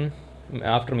 when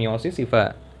after meiosis, if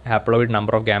a haploid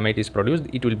number of gamete is produced,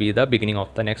 it will be the beginning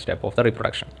of the next step of the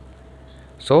reproduction.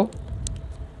 So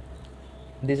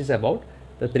this is about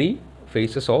the three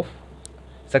phases of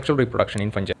sexual reproduction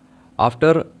in fungi.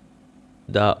 After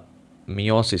the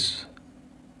meiosis,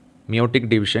 meiotic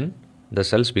division, the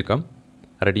cells become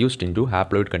reduced into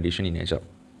haploid condition in nature.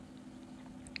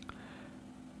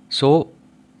 So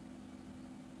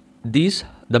the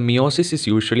meiosis is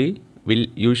will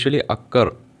usually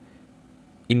occur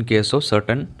in case of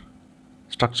certain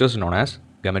structures known as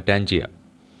gametangia.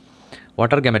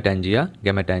 What are gametangia?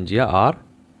 Gametangia are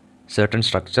certain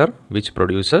structure which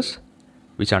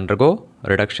undergo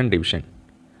reduction division.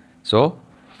 So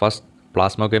first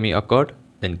plasmogamy occurred,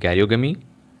 then karyogamy,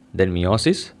 then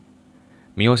meiosis.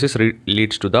 Meiosis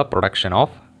leads to the production of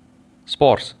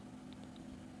spores.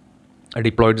 A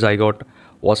diploid zygote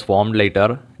was formed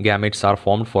later. Gametes are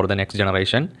formed for the next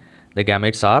generation. The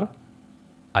gametes are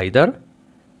either,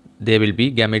 they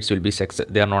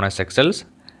are known as sex cells.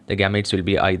 The gametes will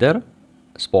be either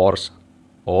spores,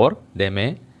 or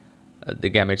the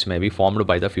gametes may be formed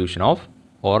by the fusion of,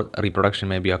 or reproduction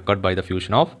may be occurred by the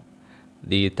fusion of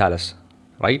the thallus,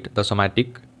 right? The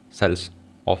somatic cells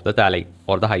of the thalli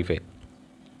or the hyphae.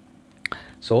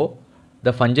 So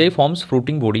the fungi forms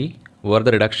fruiting body where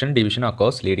the reduction division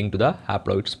occurs, leading to the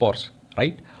haploid spores,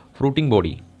 right? Fruiting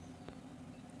body.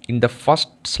 In the first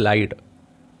slide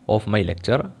of my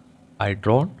lecture, I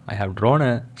have drawn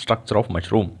a structure of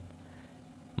mushroom.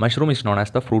 Mushroom is known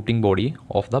as the fruiting body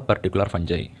of the particular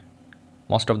fungi.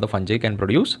 Most of the fungi can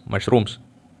produce mushrooms.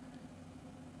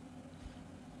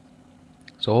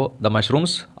 So the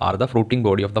mushrooms are the fruiting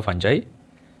body of the fungi.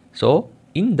 So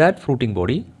in that fruiting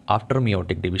body, after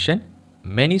meiotic division,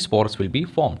 many spores will be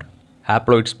formed.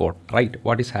 Haploid spore, right?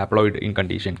 What is haploid in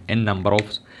condition? N number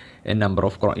of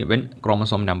when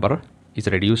chromosome number is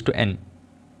reduced to n.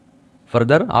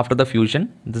 Further, after the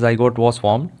fusion, the zygote was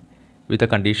formed with a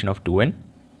condition of 2n.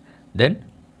 Then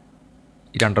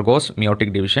it undergoes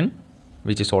meiotic division,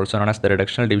 which is also known as the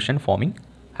reductional division, forming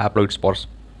haploid spores.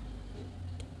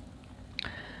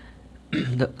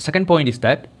 The second point is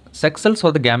that sex cells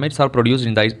or the gametes are produced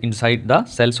inside the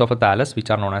cells of a thallus, which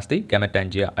are known as the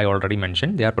gametangia. I already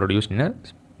mentioned they are produced in a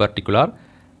particular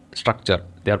structure.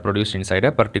 They are produced inside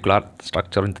a particular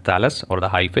structure in the thallus or the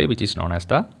hyphae, which is known as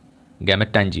the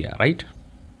gametangia, right?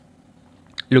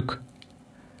 Look,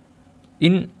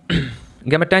 in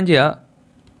gametangia,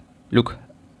 look,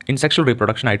 in sexual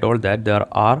reproduction, I told that there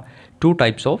are two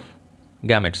types of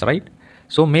gametes, right?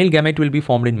 So male gamete will be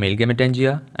formed in male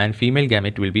gametangia and female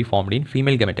gamete will be formed in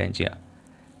female gametangia.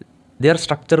 Their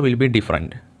structure will be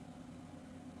different.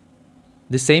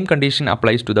 The same condition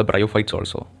applies to the bryophytes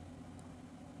also.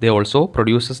 They also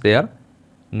produces their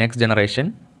next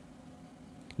generation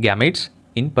gametes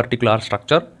in particular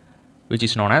structure, which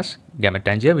is known as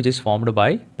gametangia, which is formed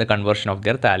by the conversion of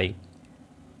their thalli,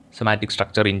 somatic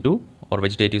structure into, or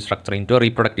vegetative structure into, a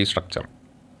reproductive structure.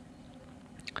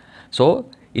 So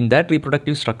in that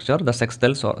reproductive structure, the sex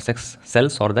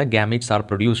cells or the gametes are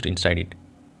produced inside it,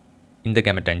 in the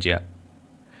gametangia.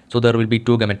 So there will be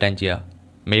two gametangia,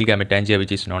 male gametangia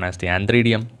which is known as the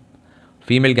antheridium,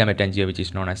 female gametangia which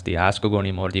is known as the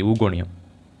ascogonium or the oogonium.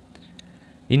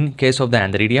 In case of the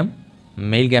antheridium,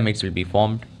 male gametes will be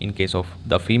formed. In case of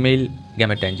the female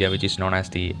gametangia which is known as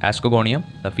the ascogonium,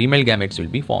 the female gametes will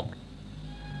be formed.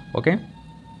 Okay.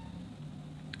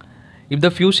 If the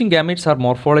fusing gametes are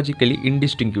morphologically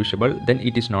indistinguishable, then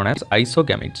it is known as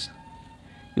isogametes.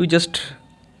 You just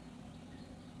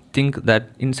think that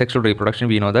in sexual reproduction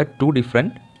we know that two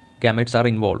different gametes are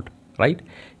involved, right?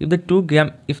 If the two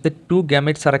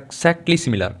gametes are exactly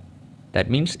similar, that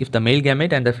means if the male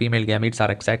gamete and the female gametes are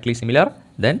exactly similar,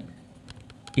 then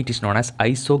it is known as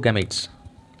isogametes,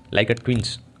 like a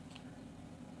twins.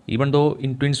 Even though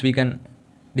in twins we can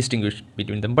distinguish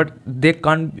between them, but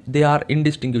they are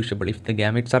indistinguishable. If the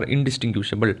gametes are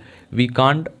indistinguishable, we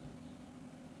can't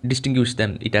distinguish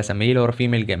them it as a male or a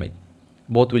female gamete.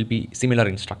 Both will be similar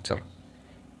in structure.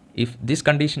 If this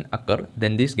condition occur,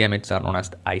 then these gametes are known as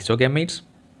the isogametes,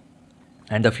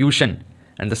 and the fusion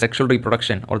and the sexual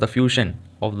reproduction or the fusion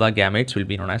of the gametes will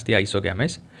be known as the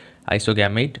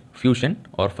isogamete fusion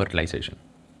or fertilization.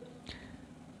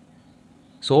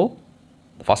 So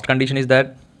first condition is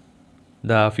that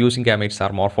the fusing gametes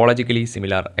are morphologically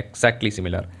similar, exactly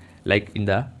similar, like in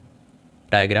the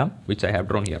diagram which I have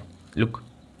drawn here. Look,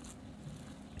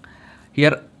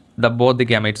 here both the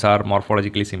gametes are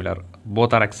morphologically similar,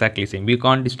 both are exactly same. We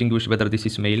can't distinguish whether this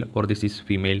is male or this is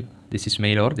female, this is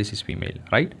male or this is female,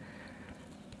 right?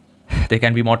 They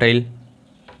can be motile,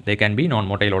 they can be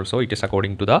non-motile also. It is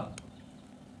according to the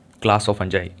class of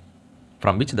fungi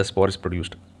from which the spore is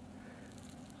produced.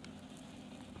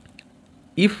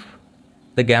 If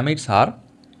the gametes are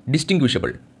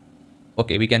distinguishable,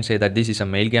 okay, we can say that this is a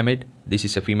male gamete, this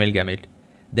is a female gamete,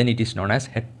 then it is known as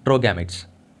heterogametes.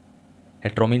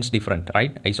 Hetero means different,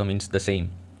 right? Iso means the same,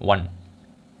 one.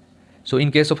 So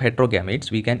in case of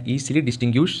heterogametes, we can easily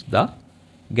distinguish the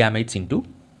gametes into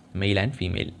male and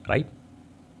female, right?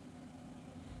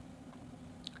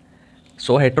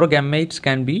 So heterogametes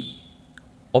can be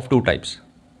of two types.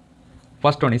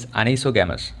 First one is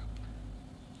anisogamous,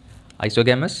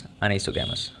 isogamous,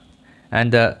 anisogamous.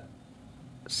 And the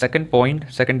second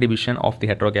division of the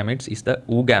heterogametes is the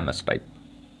oogamous type.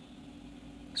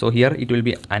 So here it will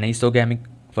be anisogamic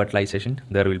fertilization,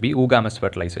 there will be oogamous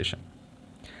fertilization.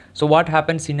 So what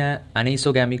happens in a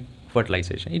anisogamic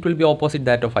fertilization? It will be opposite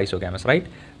that of isogamous, right?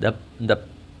 The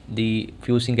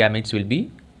fusing gametes will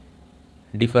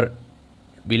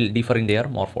differ in their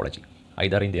morphology,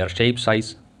 either in their shape,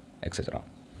 size, etc.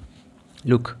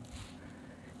 Look,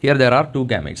 here there are two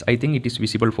gametes. I think it is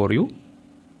visible for you.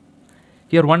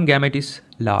 Here one gamete is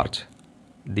large,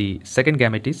 the second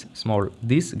gamete is small.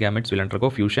 These gametes will undergo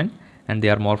fusion and they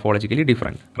are morphologically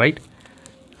different, right?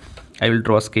 I will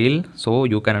draw a scale so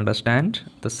you can understand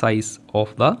the size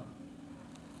of the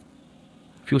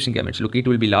fusing gametes. Look, it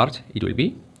will be large, it will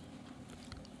be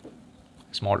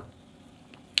small.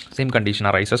 Same condition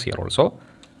arises here also.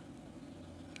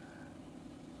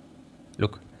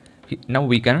 Look, now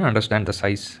we can understand the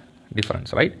size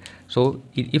difference, right? So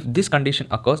if this condition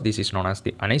occurs, this is known as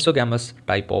the anisogamous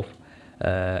type of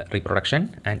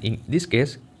reproduction, and in this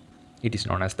case it is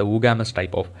known as the oogamous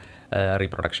type of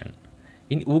reproduction.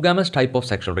 In oogamous type of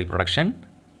sexual reproduction,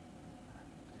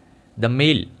 the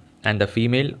male and the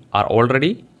female are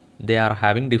already, they are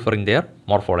having differ in their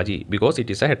morphology because it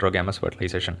is a heterogamous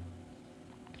fertilization.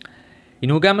 In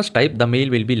oogamous type, the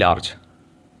male will be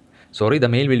the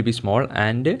male will be small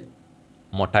and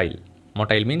motile.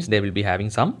 Motile means they will be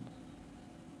having some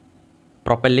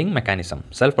propelling mechanism,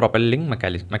 self-propelling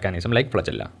mechanism like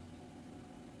flagella.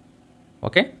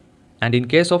 Okay, and in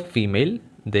case of female,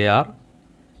 they are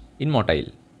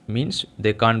immotile, means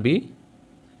they can't be,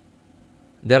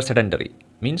 they are sedentary,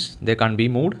 means they can't be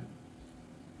moved,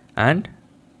 and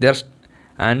they are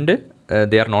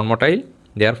non-motile.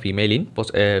 They are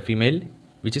female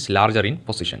which is larger in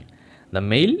position. The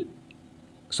male,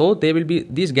 so they will be,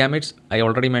 these gametes I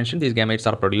already mentioned, these gametes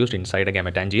are produced inside a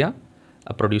gametangia,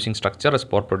 a producing structure, a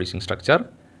spore producing structure.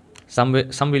 Some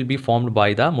will be formed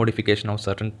by the modification of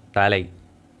certain thalli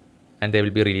and they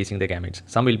will be releasing the gametes.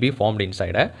 Some will be formed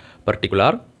inside a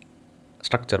particular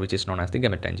structure which is known as the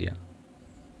gametangia.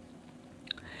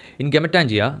 In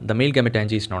gametangia, the male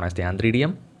gametangia is known as the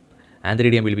antheridium.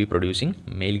 Antheridium will be producing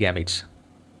male gametes.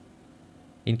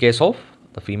 In case of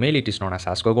the female, it is known as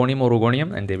ascogonium or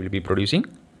oogonium, and they will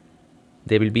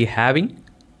be having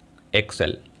egg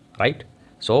cell, right?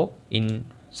 So in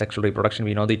sexual reproduction,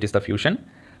 we know that it is the fusion.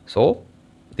 So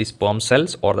the sperm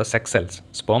cells or the sex cells.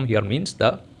 Sperm here means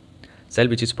the cell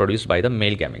which is produced by the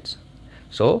male gametes.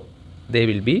 So they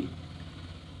will be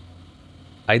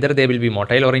either they will be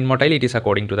motile or immotile. It is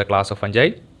according to the class of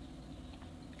fungi.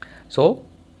 So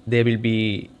they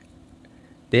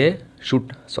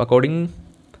should, so according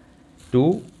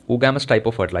to oogamous type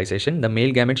of fertilization, the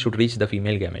male gamete should reach the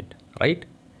female gamete, right?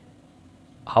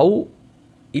 How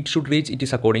it should reach, it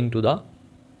is according to the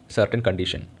certain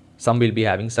condition. Some will be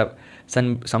having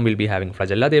some will be having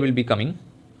flagella. They will be coming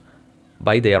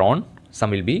by their own.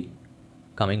 Some will be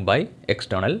coming by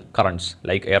external currents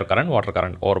like air current, water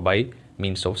current, or by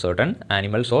means of certain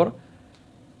animals or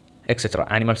etc.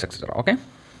 Animals, etc. Okay.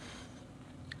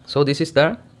 So this is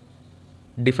the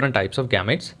different types of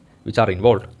gametes which are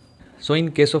involved. So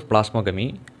in case of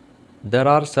plasmogamy, there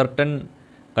are certain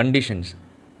conditions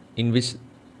in which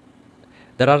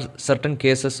there are certain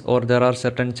cases or there are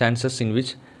certain chances in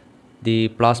which the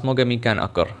plasmogamy can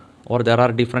occur, or there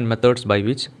are different methods by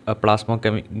which a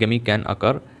plasmogamy can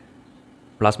occur.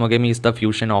 Plasmogamy is the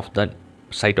fusion of the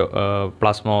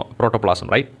protoplasm,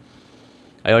 right?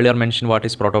 I earlier mentioned what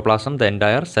is protoplasm. The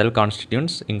entire cell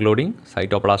constituents including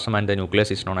cytoplasm and the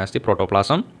nucleus is known as the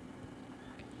protoplasm.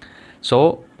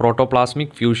 So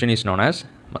protoplasmic fusion is known as,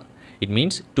 it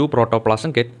means two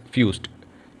protoplasm get fused.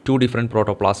 Two different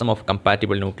protoplasm of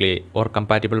compatible nuclei or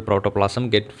compatible protoplasm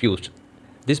get fused.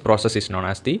 This process is known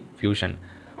as the fusion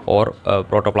or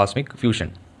protoplasmic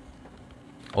fusion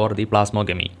or the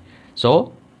plasmogamy.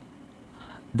 So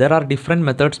there are different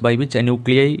methods by which a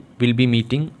nuclei will be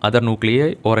meeting other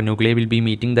nuclei or a nuclei will be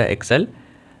meeting the egg cell.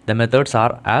 The methods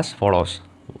are as follows.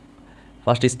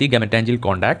 First is the gametangial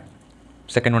contact.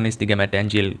 Second one is the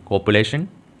gametangial copulation,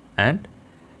 and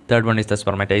third one is the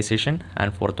spermatization,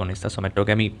 and fourth one is the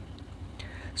somatogamy.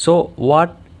 So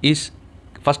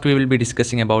first we will be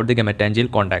discussing about the gametangial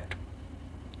contact.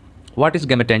 What is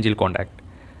gametangial contact?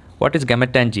 What is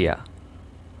gametangia?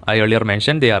 I earlier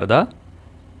mentioned they are the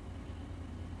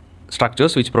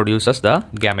structures which produces the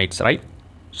gametes, right?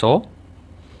 So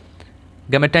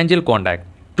gametangial contact,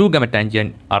 two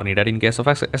gametangia are needed in case of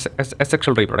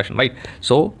asexual reproduction, right?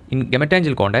 So in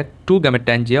gametangial contact, two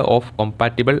gametangia of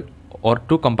compatible or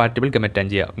two compatible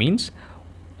gametangia means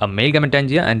a male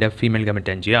gametangia and a female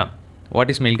gametangia. What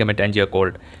is male gametangia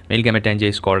called? Male gametangia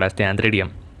is called as the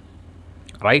antheridium,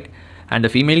 right? And the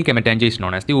female gametangia is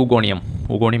known as the oogonium.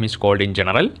 Oogonium is called in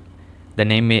general. The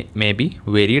name may be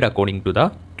varied according to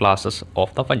the classes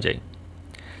of the fungi.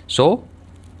 So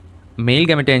male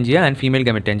gametangia and female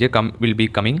gametangia will be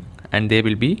coming and they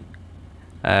will be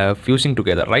fusing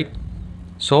together, right?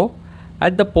 So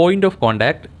at the point of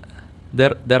contact,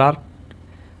 there are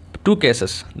two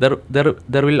cases. There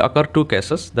will occur two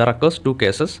cases. There occurs two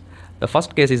cases. The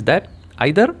first case is that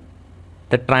either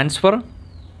the transfer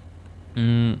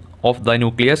of the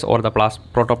nucleus or the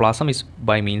protoplasm is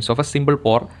by means of a simple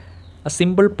pore. A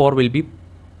simple pore will be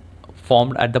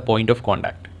formed at the point of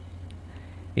contact.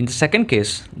 In the second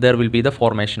case, there will be the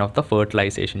formation of the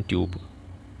fertilization tube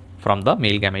from the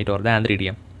male gamete or the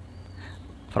antheridium.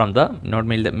 From the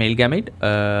male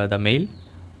gamete, the male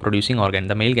producing organ,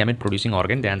 the male gamete producing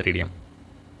organ, the antheridium.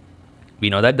 We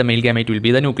know that the male gamete will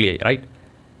be the nuclei, right?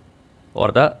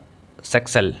 Or the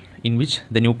sex cell in which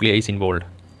the nuclei is involved.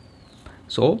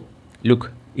 So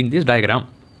look in this diagram,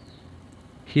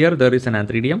 here there is an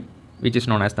antheridium which is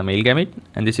known as the male gamete,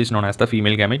 and this is known as the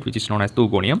female gamete which is known as the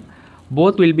oogonium.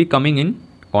 Both will be coming in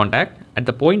contact. At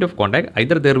the point of contact,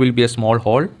 either there will be a small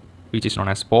hole which is known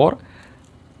as pore.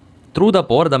 Through the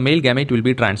pore, the male gamete will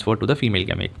be transferred to the female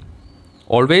gamete.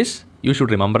 Always you should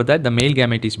remember that the male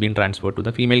gamete is being transferred to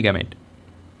the female gamete.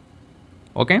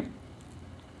 Okay.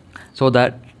 So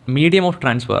that medium of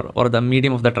transfer or the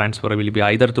medium of the transfer will be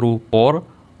either through pore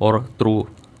or through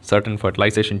certain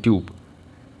fertilization tube.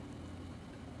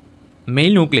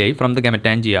 Male nuclei from the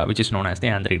gametangia, which is known as the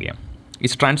antheridium,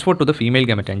 is transferred to the female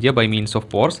gametangia by means of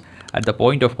pores at the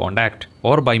point of contact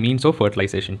or by means of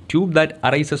fertilization tube that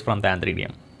arises from the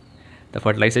antheridium. The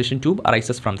fertilization tube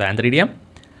arises from the antheridium.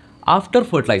 After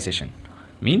fertilization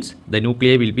means the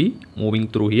nuclei will be moving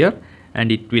through here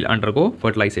and it will undergo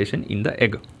fertilization in the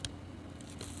egg.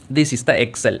 This is the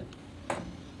egg cell.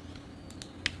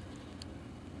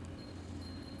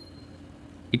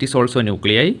 It is also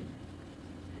nuclei,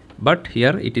 but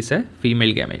here it is a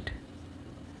female gamete,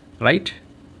 right?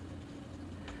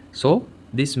 So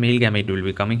this male gamete will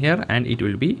be coming here and it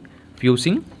will be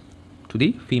fusing to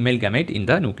the female gamete in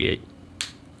the nuclei.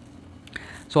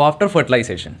 So after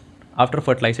fertilization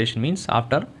means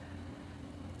after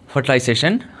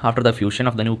fertilization, after the fusion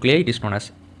of the nuclei, it is known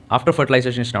as, after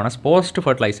fertilization is known as post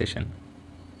fertilization.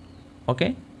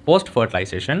 Okay, post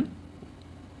fertilization,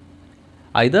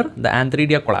 Either the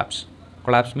antheridia collapse.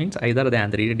 Collapse means either the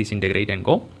antheridia disintegrate and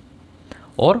go,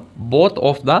 or both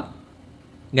of the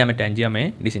gametangia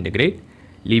may disintegrate,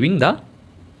 leaving the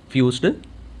fused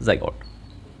zygote.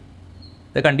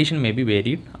 The condition may be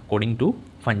varied according to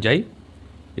fungi,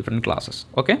 different classes.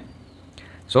 Okay.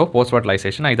 So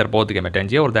post-fertilization, either both the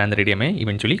gametangia or the antheridia may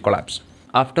eventually collapse.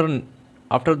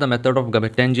 After the method of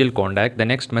gametangial contact, the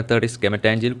next method is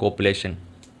gametangial copulation.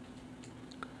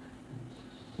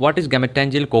 What is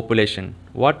gametangial copulation?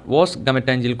 What was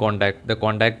gametangial contact? The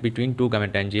contact between two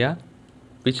gametangia,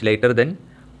 which later then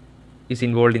is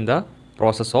involved in the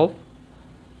process of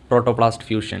protoplast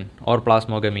fusion or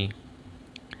plasmogamy.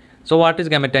 So what is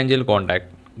gametangial contact?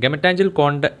 Gametangial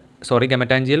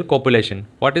copulation.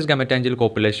 What is gametangial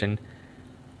copulation?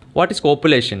 What is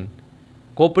copulation?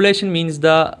 Copulation means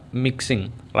the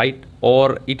mixing, right?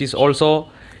 Or it also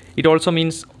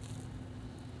means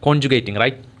conjugating,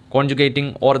 right?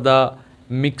 Conjugating or the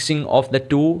mixing of the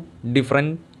two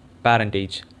different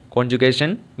parentage.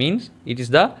 Conjugation means it is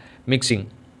the mixing.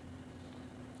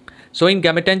 So in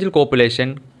gametangial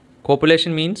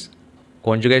copulation means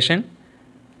conjugation.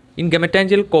 In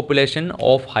gametangial copulation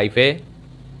of hyphae,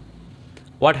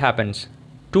 what happens?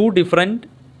 Two different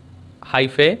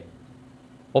hyphae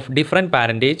of different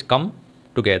parentage come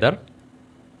together.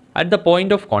 At the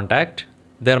point of contact,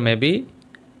 they may be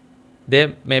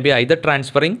either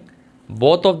transferring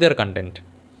both of their content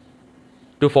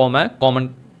to form a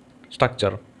common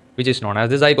structure, which is known as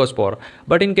the zygospore.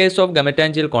 But in case of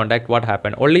gametangial contact, what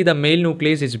happened? Only the male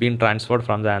nucleus is being transferred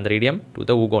from the antheridium to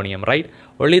the oogonium, right?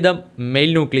 Only the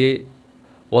male nucleus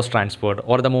was transferred,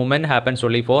 or the movement happens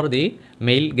only for the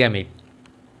male gamete.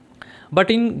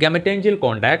 But in gametangial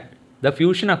contact, the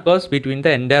fusion occurs between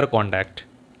the entire contact.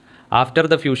 After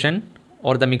the fusion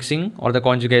or the mixing or the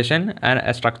conjugation, and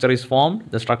a structure is formed,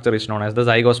 the structure is known as the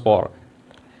zygospore.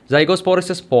 Zygospore is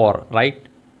a spore, right?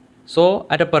 So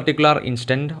at a particular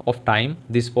instant of time,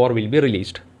 this spore will be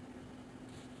released.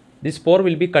 This spore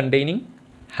will be containing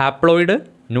haploid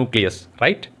nucleus,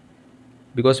 right?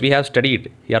 Because we have studied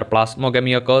here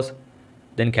plasmogamy occurs,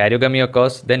 then karyogamy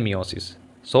occurs, then meiosis.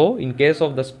 So in case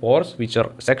of the spores which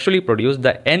are sexually produced,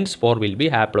 the end spore will be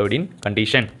haploid in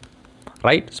condition,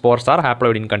 right? Spores are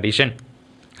haploid in condition.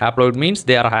 Haploid means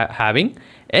they are having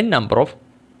n number of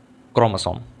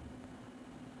chromosome.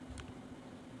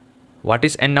 What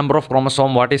is n number of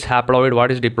chromosome? What is haploid?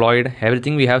 What is diploid?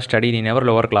 Everything we have studied in our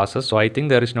lower classes. So I think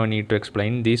there is no need to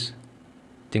explain these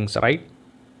things, right?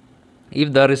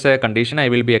 If there is a condition, I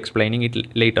will be explaining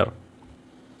it later.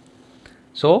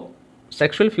 So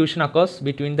sexual fusion occurs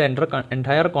between the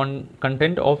entire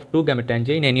content of two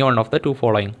gametangia in any one of the two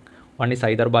following. One is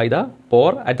either by the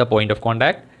pore at the point of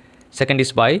contact. Second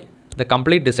is by the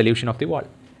complete dissolution of the wall.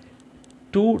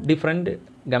 Two different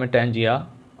gametangia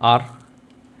are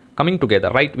coming together,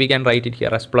 right? We can write it here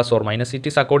as plus or minus. It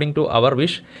is according to our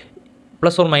wish.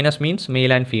 Plus or minus means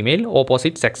male and female,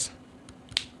 opposite sex.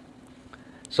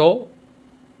 So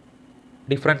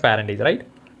different parentage, right?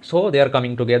 So they are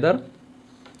coming together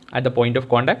at the point of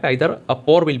contact. Either a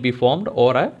pore will be formed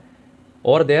or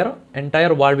their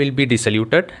entire wall will be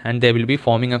dissoluted, and they will be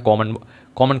forming a common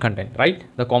content, right?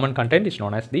 The common content is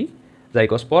known as the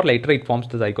zygospore. Later it forms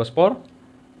the zygospore.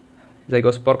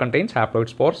 Zygospore contains haploid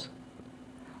spores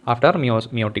after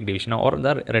meiotic division or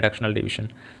the reductional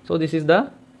division. So this is the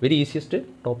very easiest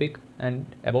topic and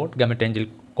about gametangial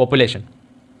copulation.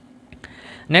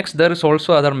 Next, there is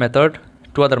also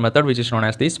two other method which is known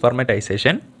as the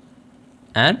spermatization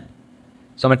and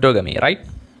somatogamy, right?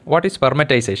 What is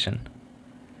spermatization?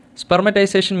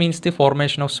 Spermatization means the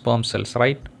formation of sperm cells,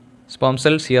 right? Sperm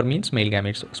cells here means male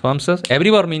gametes. Sperm cells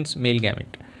everywhere means male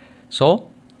gamete. So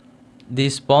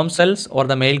these sperm cells or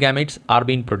the male gametes are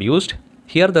being produced.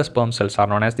 Here the sperm cells are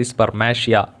known as the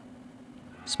spermatia,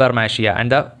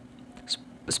 and the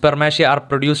spermatia are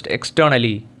produced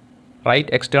externally, right?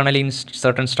 Externally in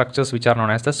certain structures which are known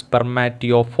as the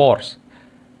spermatiophores.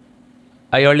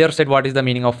 I earlier said what is the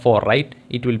meaning of phore, right?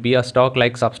 It will be a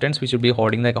stalk-like substance which will be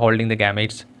holding the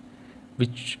gametes,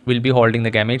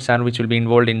 and which will be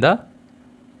involved in the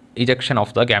ejection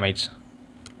of the gametes.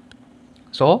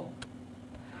 So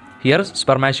here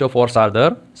spermatiophores are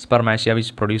there.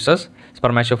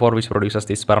 Spermatiophore which produces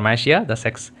the spermatia,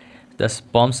 the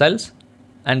sperm cells,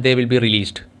 and they will be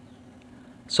released.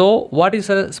 So what is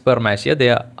a spermatia?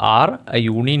 They are a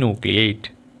uninucleate,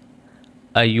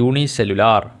 a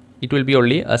unicellular. It will be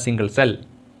only a single cell,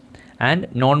 and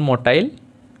non-motile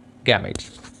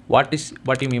gametes. What do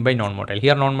you mean by non-motile?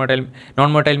 Here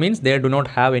non-motile means they do not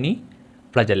have any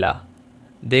flagella.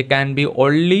 They can be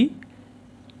only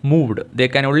moved. They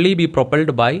can only be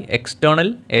propelled by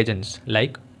external agents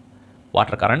like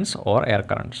water currents or air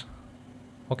currents.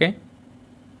 Okay.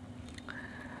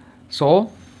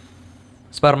 So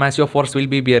spermatophores will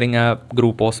be bearing a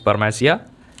group of spermatia,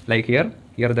 like here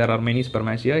there are many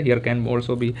spermatia. Here can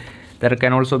also be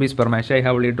spermatia. I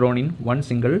have only drawn in one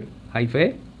single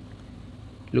hyphae.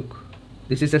 Look,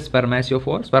 this is a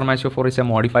spermatophore. Spermatophore is a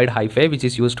modified hyphae which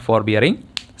is used for bearing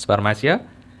spermatia.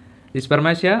 The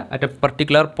spermatia at a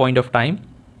particular point of time,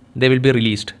 they will be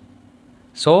released.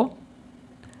 So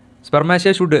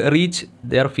spermatia should reach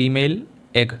their female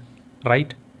egg,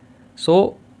 right?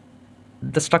 So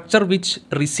the structure which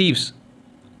receives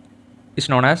is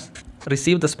known as the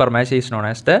spermatia is known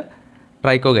as the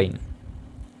trichogene,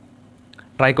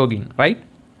 right?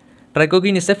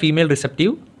 Trichogene is a female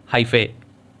receptive hyphae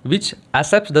which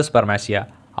accepts the spermatia.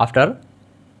 After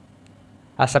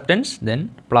acceptance, then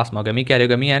plasmogamy,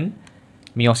 karyogamy and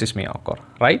meiosis may occur,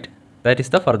 right? That is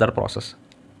the further process.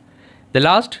 The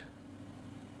last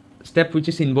step which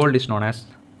is involved is known as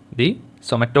the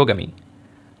somatogamy.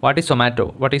 What is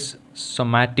somato? What is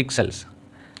somatic cells?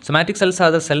 Somatic cells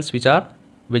are the cells which are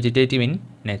vegetative in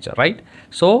nature, right?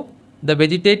 So the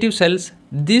vegetative cells,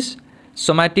 these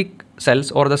somatic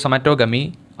cells or the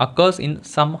somatogamy occurs in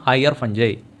some higher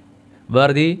fungi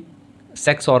where the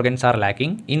sex organs are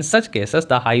lacking. In such cases,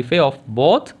 the hyphae of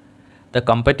both, the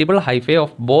compatible hyphae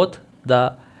of both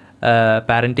the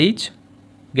parentage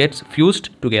gets fused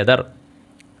together.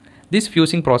 This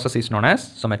fusing process is known as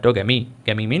somatogamy.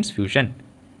 Gamy means fusion.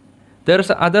 There is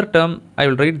another term, I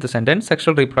will read the sentence.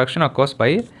 Sexual reproduction occurs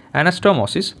by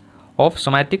anastomosis of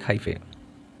somatic hyphae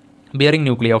bearing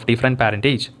nuclei of different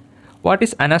parentage. What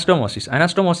is anastomosis?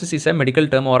 Anastomosis is a medical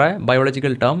term or a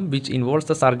biological term which involves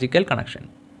the surgical connection.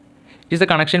 It is the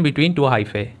connection between two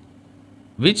hyphae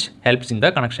which helps in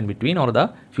the connection between or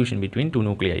the fusion between two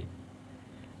nuclei.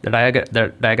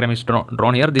 The diagram is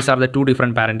drawn here. These are the two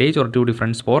different parentage or two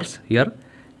different spores here.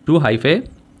 Two hyphae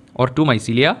or two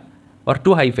mycelia or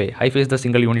two hyphae. Hyphae is the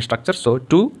single unit structure. So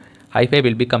two hyphae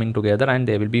will be coming together and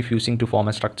they will be fusing to form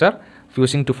a structure,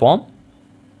 fusing to form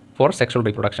for sexual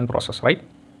reproduction process, right?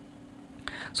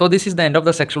 So this is the end of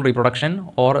the sexual reproduction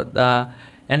or the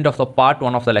end of the part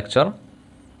 1 of the lecture.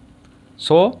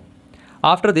 So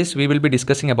after this we will be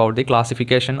discussing about the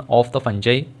classification of the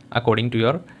fungi according to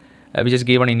your which is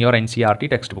given in your NCERT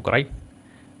textbook, right?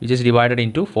 Which is divided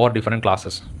into 4 different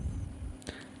classes.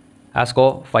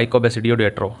 Asco, Phyco, Basidio,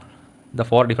 Duetro. The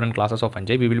 4 different classes of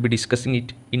fungi. We will be discussing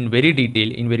it in very detail,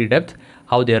 in very depth,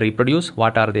 how they reproduce,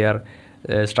 what are their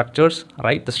structures,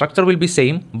 right? The structure will be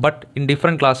same, but in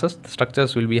different classes, the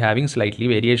structures will be having slightly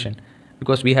variation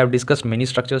because we have discussed many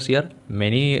structures here,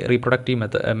 many reproductive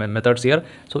methods here.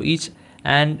 So each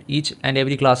and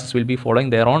every classes will be following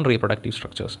their own reproductive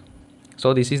structures.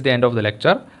 So this is the end of the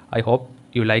lecture. I hope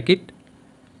you like it.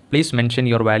 Please mention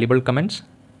your valuable comments.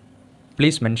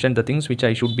 Please mention the things which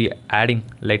I should be adding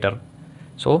later.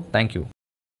 So thank you.